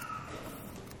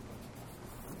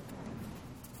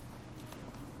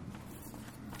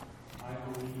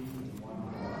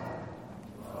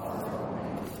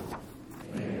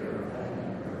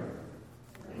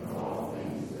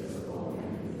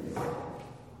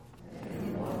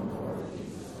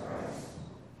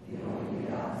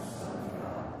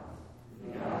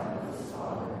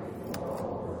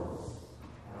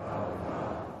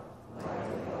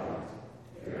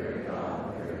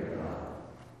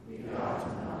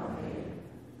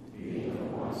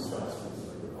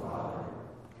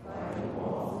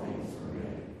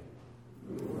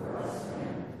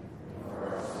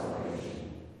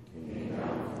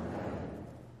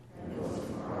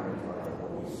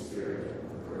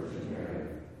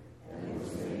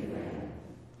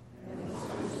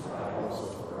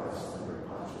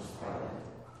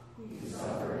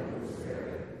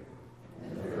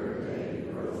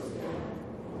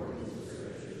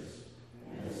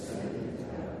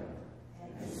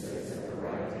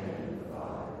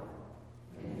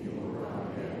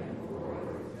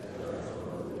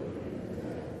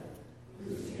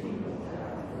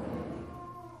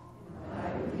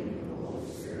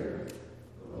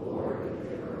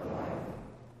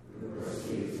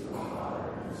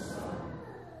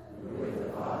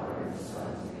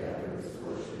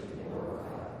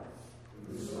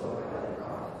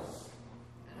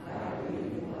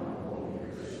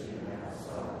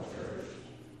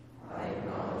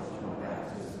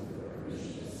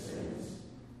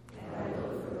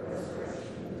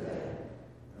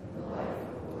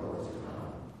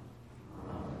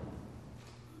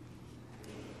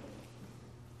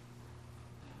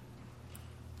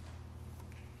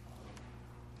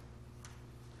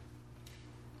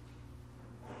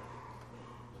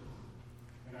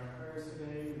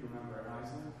 Today, we remember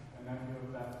Isaac, a nephew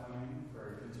of Beth Fleming,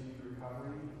 for continued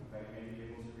recovery, that he may be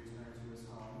able to return to his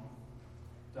home.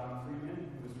 Don Freeman,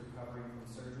 who is recovering from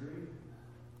surgery.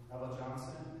 Ella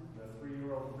Johnson, the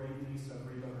 3-year-old great niece of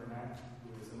Reba Burnett, who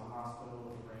is in the hospital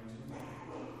with a brain tumor.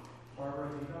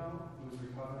 Barbara Dino, who is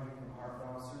recovering from heart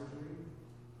valve surgery.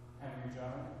 Henry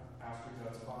Judd, Pastor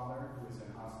Judd's father, who is in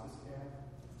hospice care.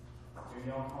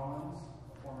 Danielle Collins,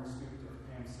 a former student of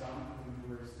Pam Stump, who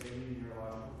endures daily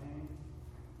neurological pain.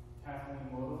 Kathleen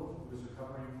Woodle, who is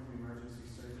recovering from emergency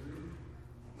surgery.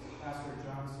 Pastor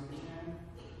John Suchan,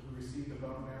 who received a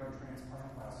bone marrow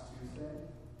transplant last Tuesday.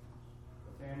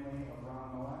 The family of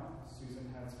Ron Moak,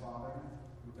 Susan Head's father,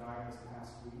 who died this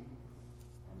past week.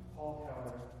 And Paul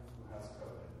Keller, who has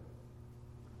COVID.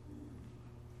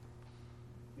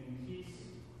 In peace,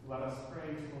 let us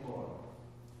pray to the Lord.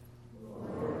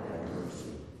 Lord, have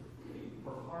mercy.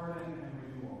 For pardon and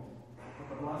renewal, that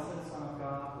the blessed Son of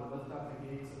God will lift up the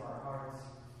gates of our hearts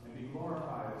and be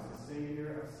glorified as the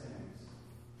Savior of sinners.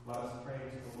 Let us pray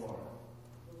to the Lord.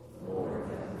 Lord,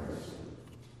 have mercy.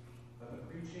 That the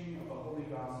preaching of the Holy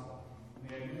Gospel and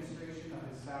the administration of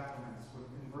his sacraments would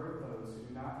convert those who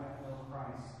do not yet know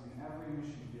Christ in every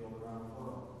mission field around the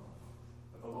world.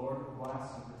 That the Lord would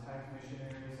bless and protect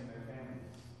missionaries and their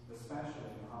families, especially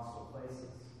in hostile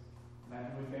places. And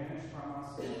that he would banish from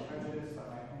us any prejudice that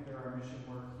might hinder our mission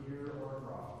work here or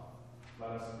abroad.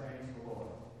 Let us pray to the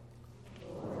Lord.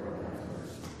 Lord, have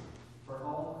mercy. For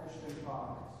all Christian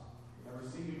fathers, that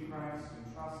receiving Christ and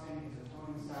trusting his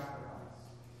atoning sacrifice,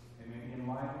 they may be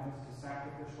enlightened to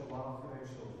sacrificial love for their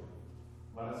children.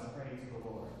 Let us pray to the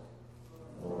Lord.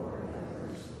 Lord, have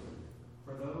mercy.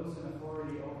 For those in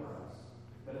authority over us,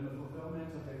 that in the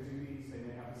fulfillment of their duties they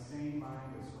may have the same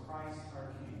mind as Christ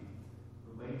our King,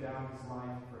 who laid down his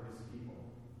life for his people.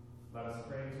 Let us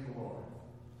pray to the Lord.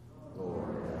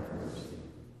 Lord, have mercy.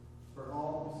 For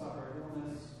all who suffer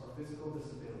illness or physical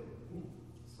disability,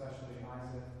 especially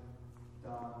Isaac,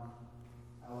 Don,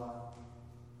 Ella,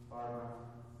 Barbara,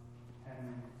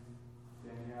 Henry,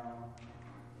 Danielle,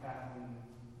 Kathleen,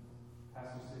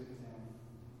 Pastor Susan,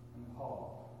 and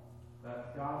Paul,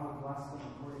 that God would bless them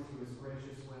according to his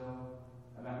gracious will,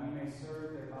 and that we may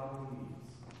serve their bodily needs.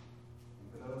 And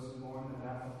for those who mourn the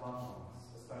death of loved ones,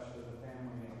 especially the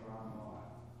family of Ron Moab,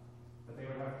 that they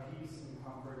would have peace and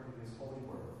comfort in his holy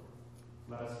word.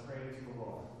 Let us pray to the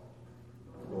Lord.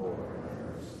 Lord,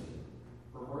 have mercy.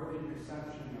 For worthy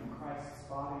reception of Christ's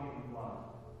body and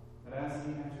blood, that as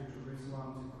he entered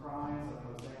Jerusalem to cries of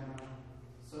Hosanna,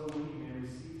 so we may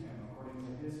receive him according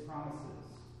to his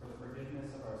promises for the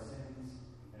forgiveness of our sins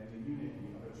and in the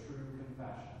unity of a true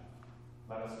confession.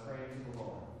 Let us pray to the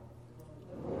Lord.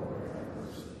 Lord, have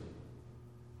mercy.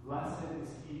 Blessed is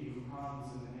he who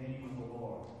comes in the name of the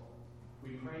Lord.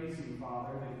 We praise you,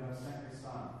 Father, that you have sent your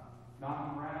Son,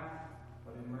 not in wrath,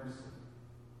 but in mercy.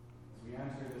 As we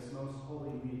enter this most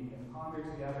holy week and ponder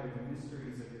together the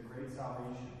mysteries of your great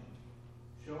salvation,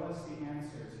 show us the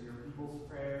answer to your people's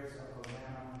prayers of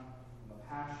Hosanna and the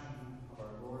passion of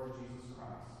our Lord Jesus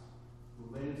Christ,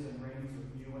 who lives and reigns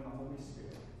with you in the Holy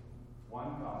Spirit,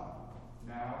 one God,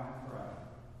 now and forever.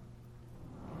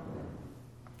 Amen.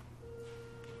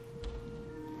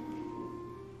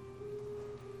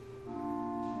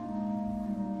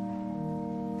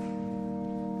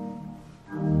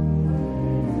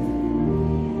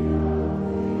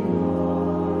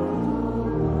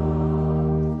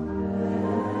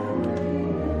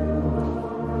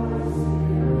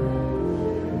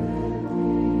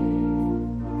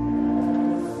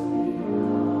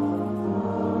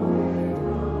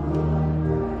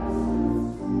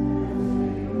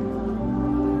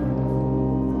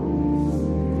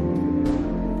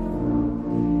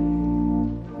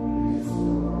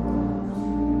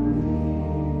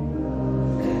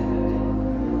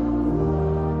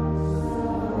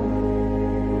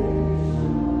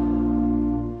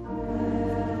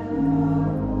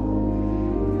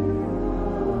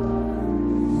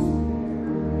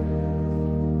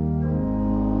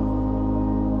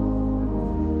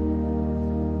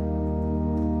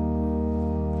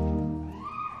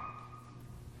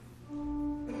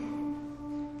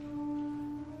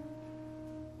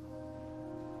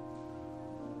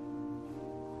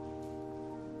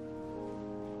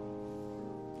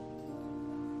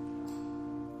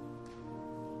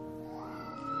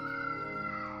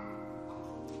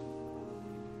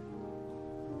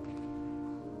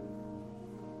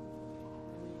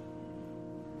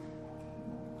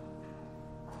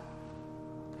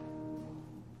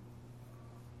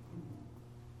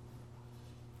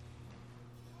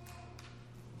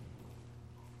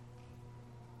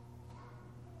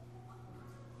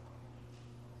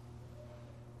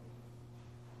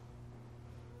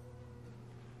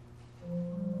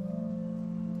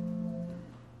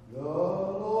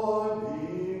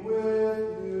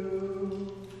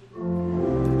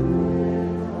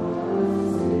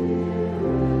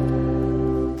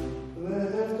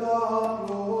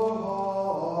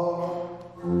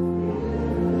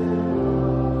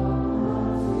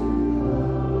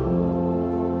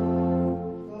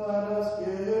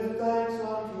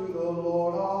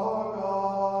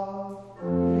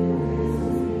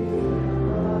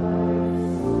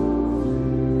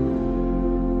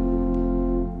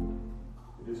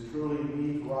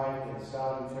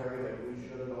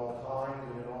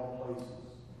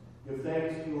 Give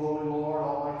thanks to you, Holy Lord,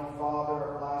 Almighty Father,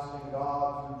 everlasting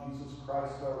God, through Jesus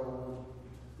Christ our Lord,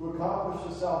 who accomplished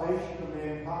the salvation of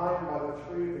mankind by the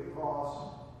tree of the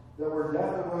cross, that where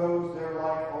death arose, there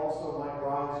life also might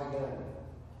rise again,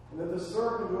 and that the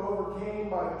serpent who overcame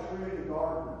by the tree of the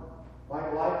garden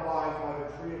might likewise by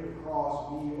the tree of the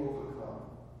cross be overcome.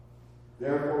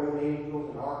 Therefore, with angels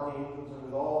and archangels and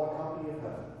with all the company of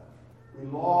heaven, we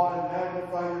laud and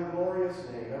magnify your glorious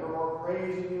name, evermore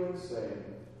praising you and saying,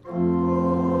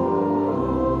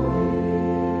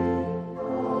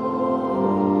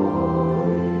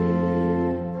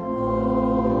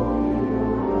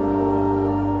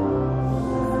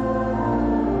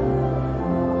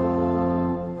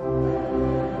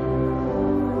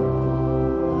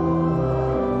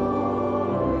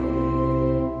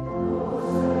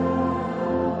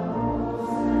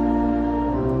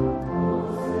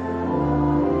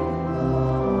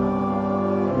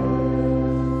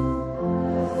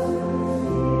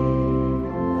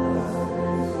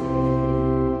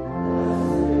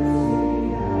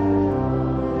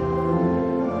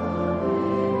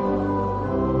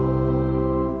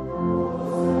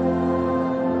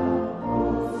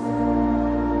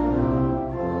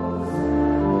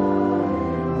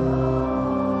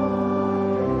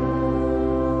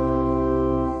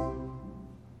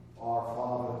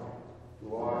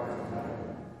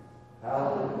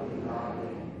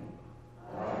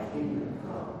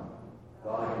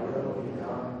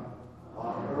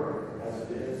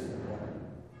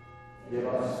 Give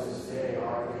us this day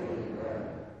our daily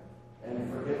bread,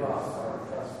 And forgive us our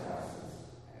trespasses,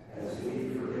 as we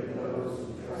forgive those who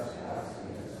trespass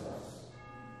against us.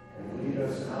 And lead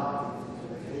us not into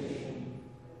temptation,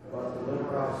 but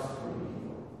deliver us from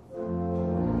evil. For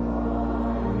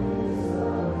thine is the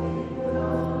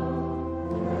kingdom,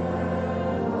 and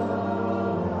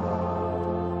the power,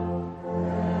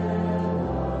 and the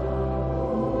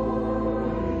glory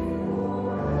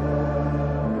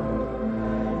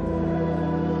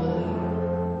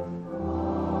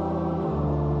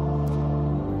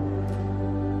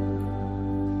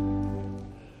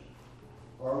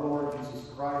Our Lord Jesus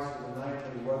Christ, on the night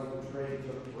when he was betrayed,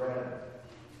 took bread.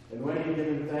 And when he had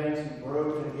given thanks, he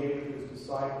broke and gave it to his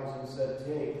disciples and said,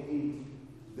 "Take, eat.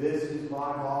 This is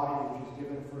my body, which is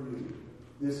given for you.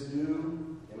 This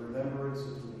do in remembrance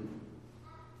of me."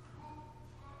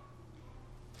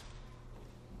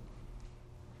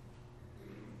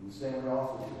 In the same way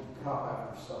also he took the cup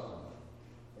after supper.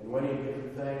 And when he had given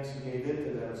thanks, he gave it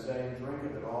to them, saying, "Drink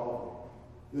of it, all of you.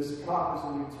 This cup is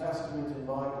the New Testament in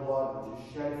my blood, which is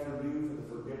shed for you for the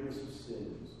forgiveness of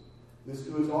sins. This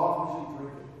do as often as you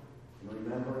drink it, in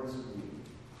remembrance of me."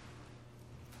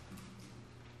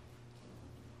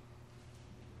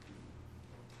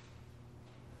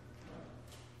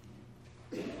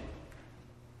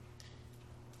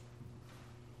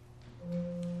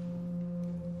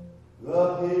 The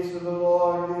peace of the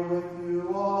Lord be with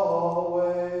you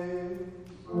always.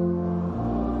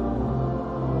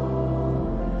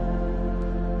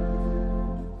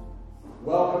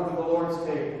 Welcome to the Lord's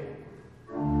table.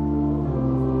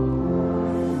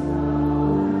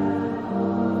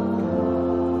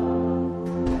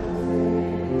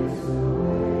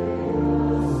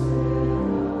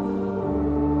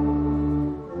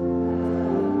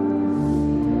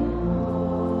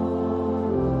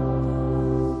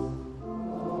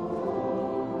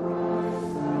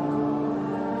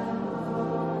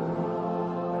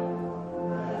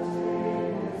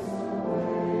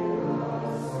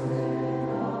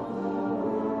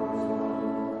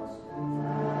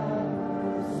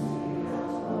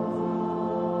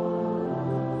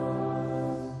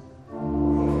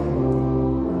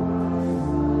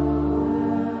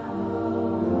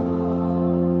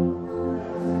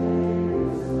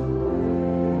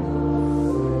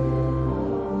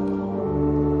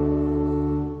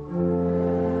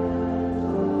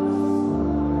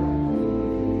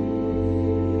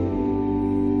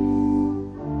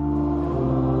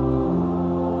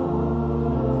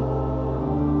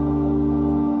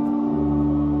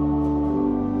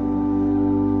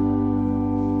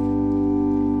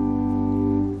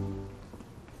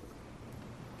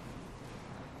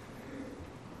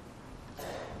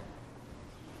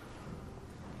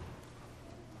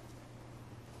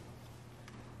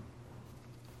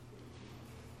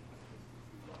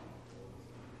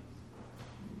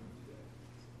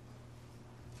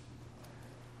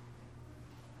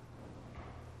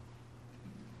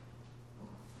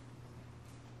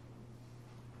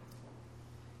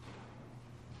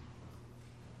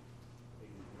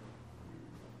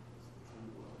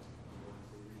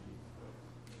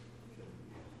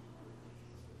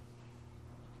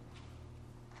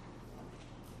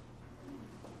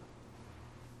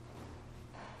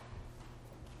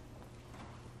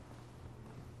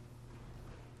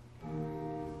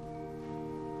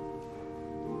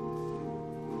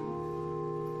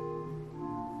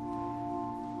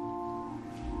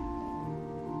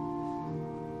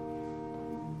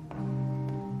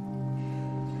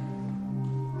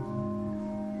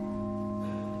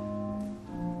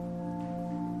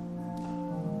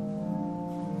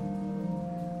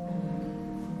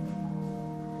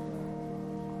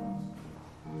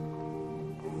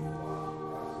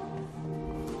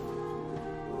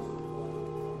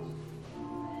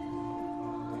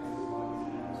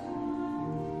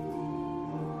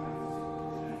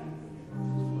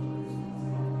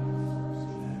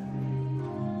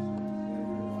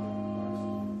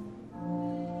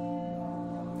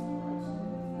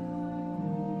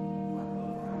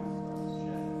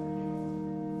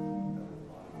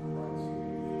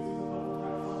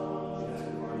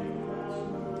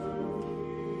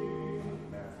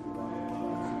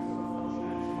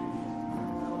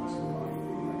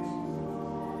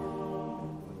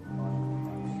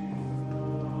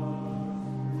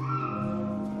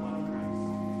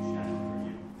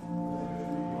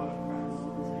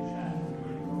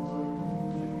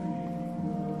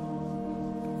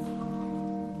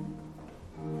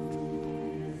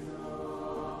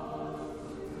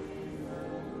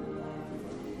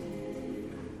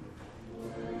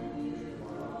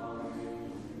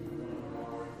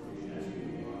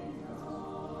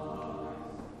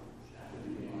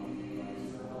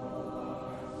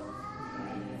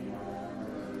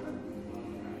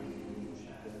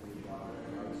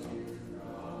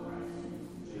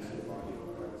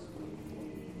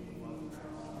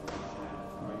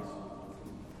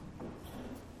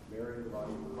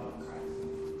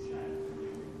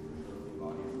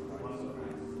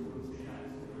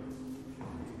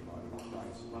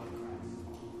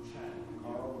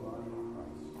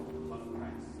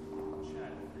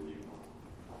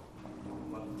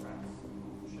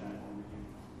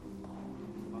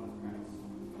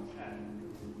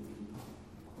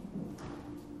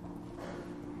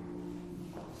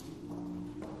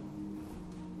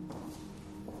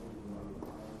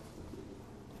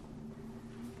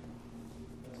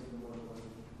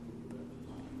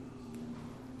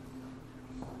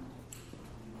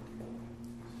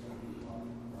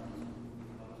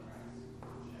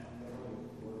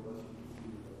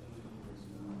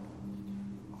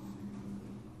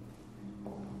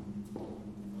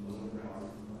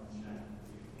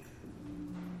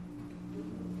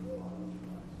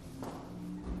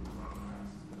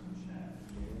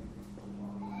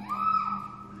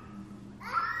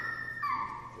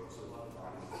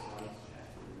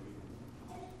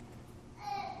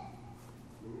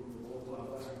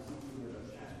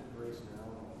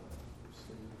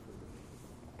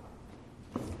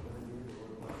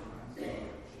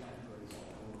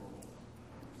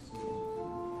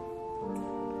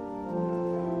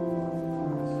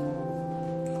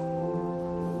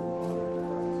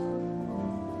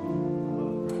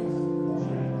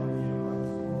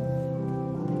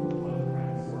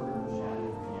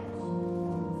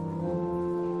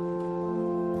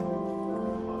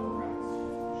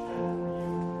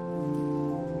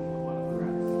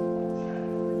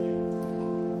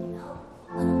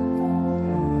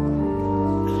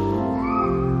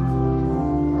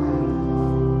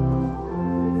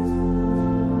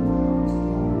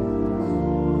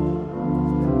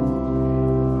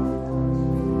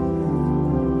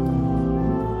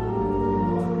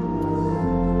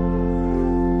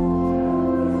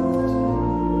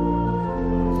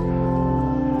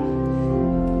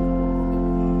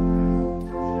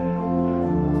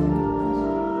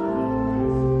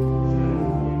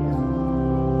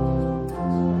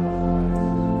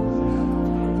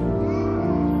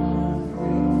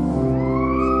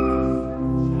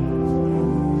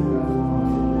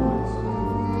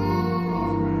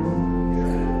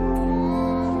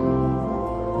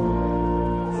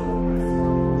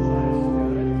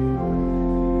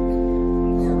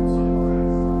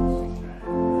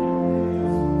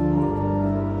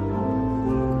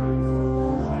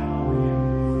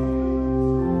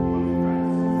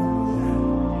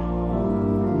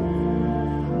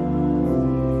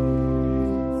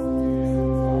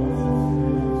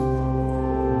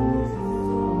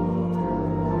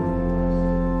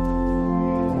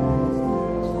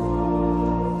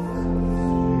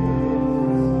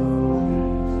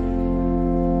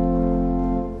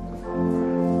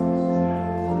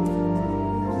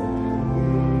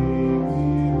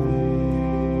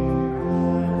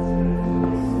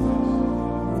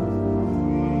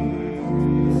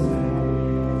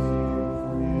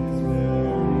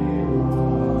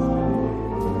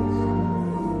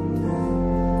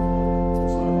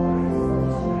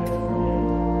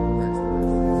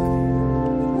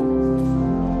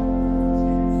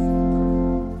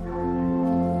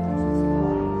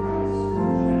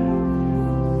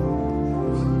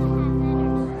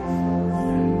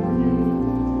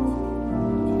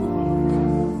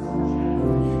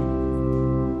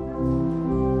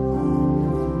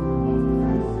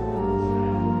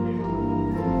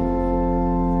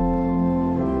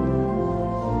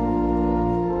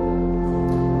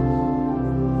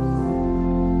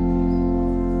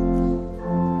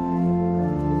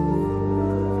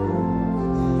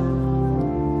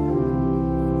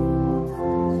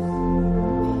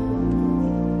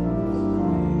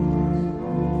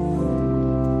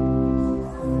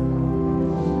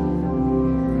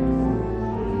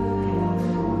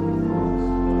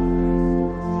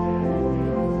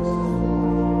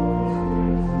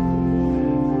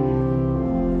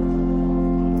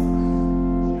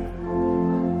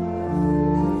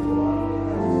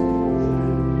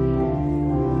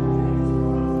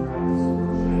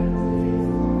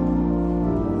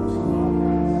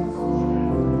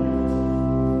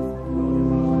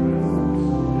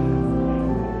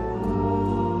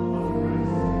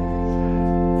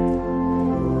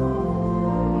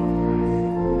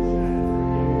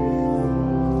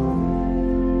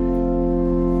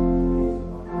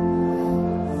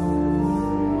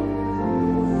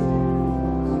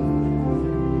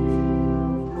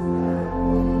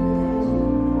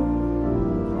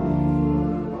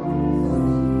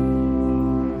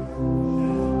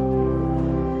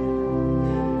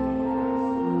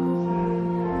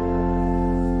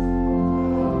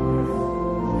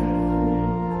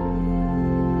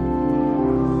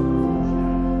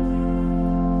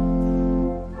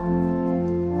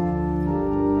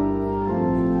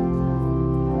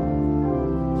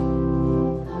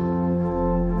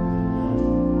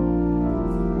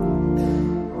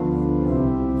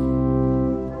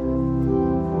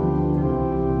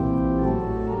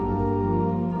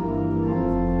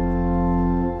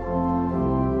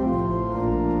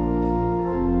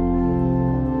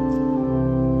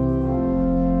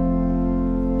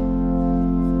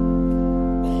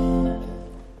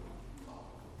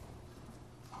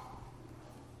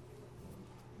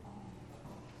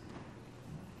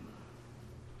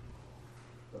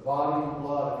 body and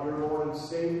blood of your Lord and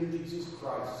Savior Jesus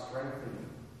Christ strengthen you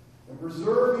and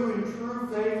preserve you in true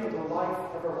faith and the life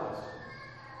everlasting.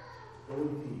 Go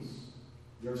in peace.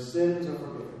 Your sins are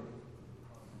forgiven.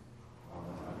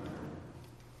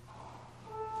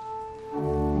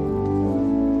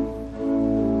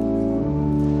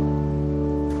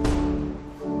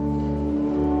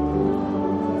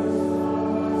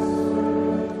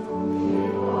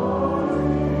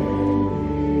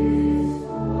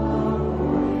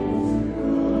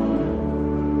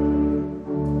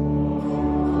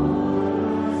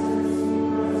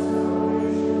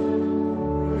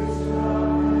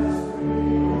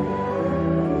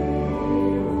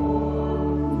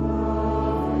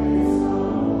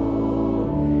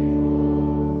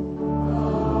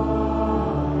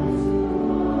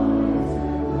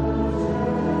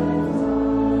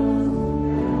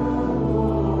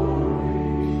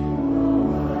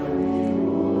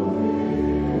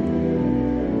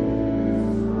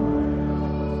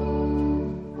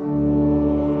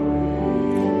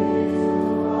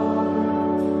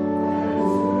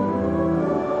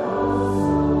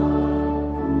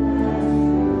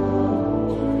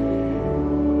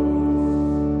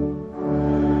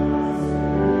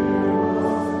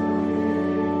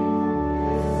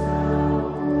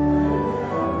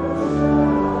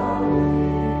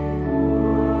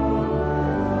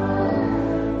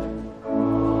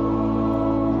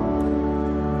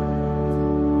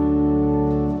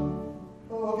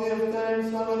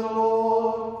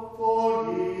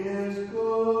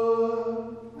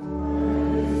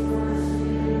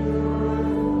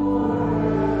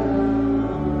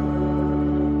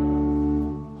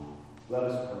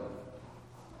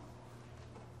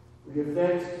 We give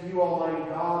thanks to you, Almighty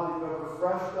God, that you have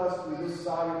refreshed us through this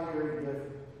salutary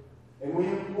gift. And we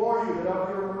implore you that of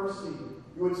your mercy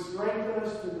you would strengthen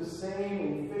us to the same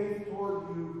in faith toward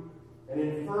you and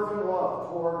in fervent love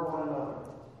toward one another.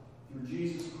 Through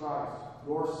Jesus Christ,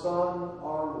 your Son,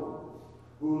 our Lord,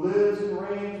 who lives and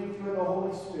reigns with you in the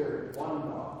Holy Spirit, one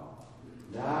God,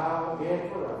 now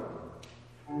and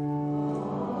forever.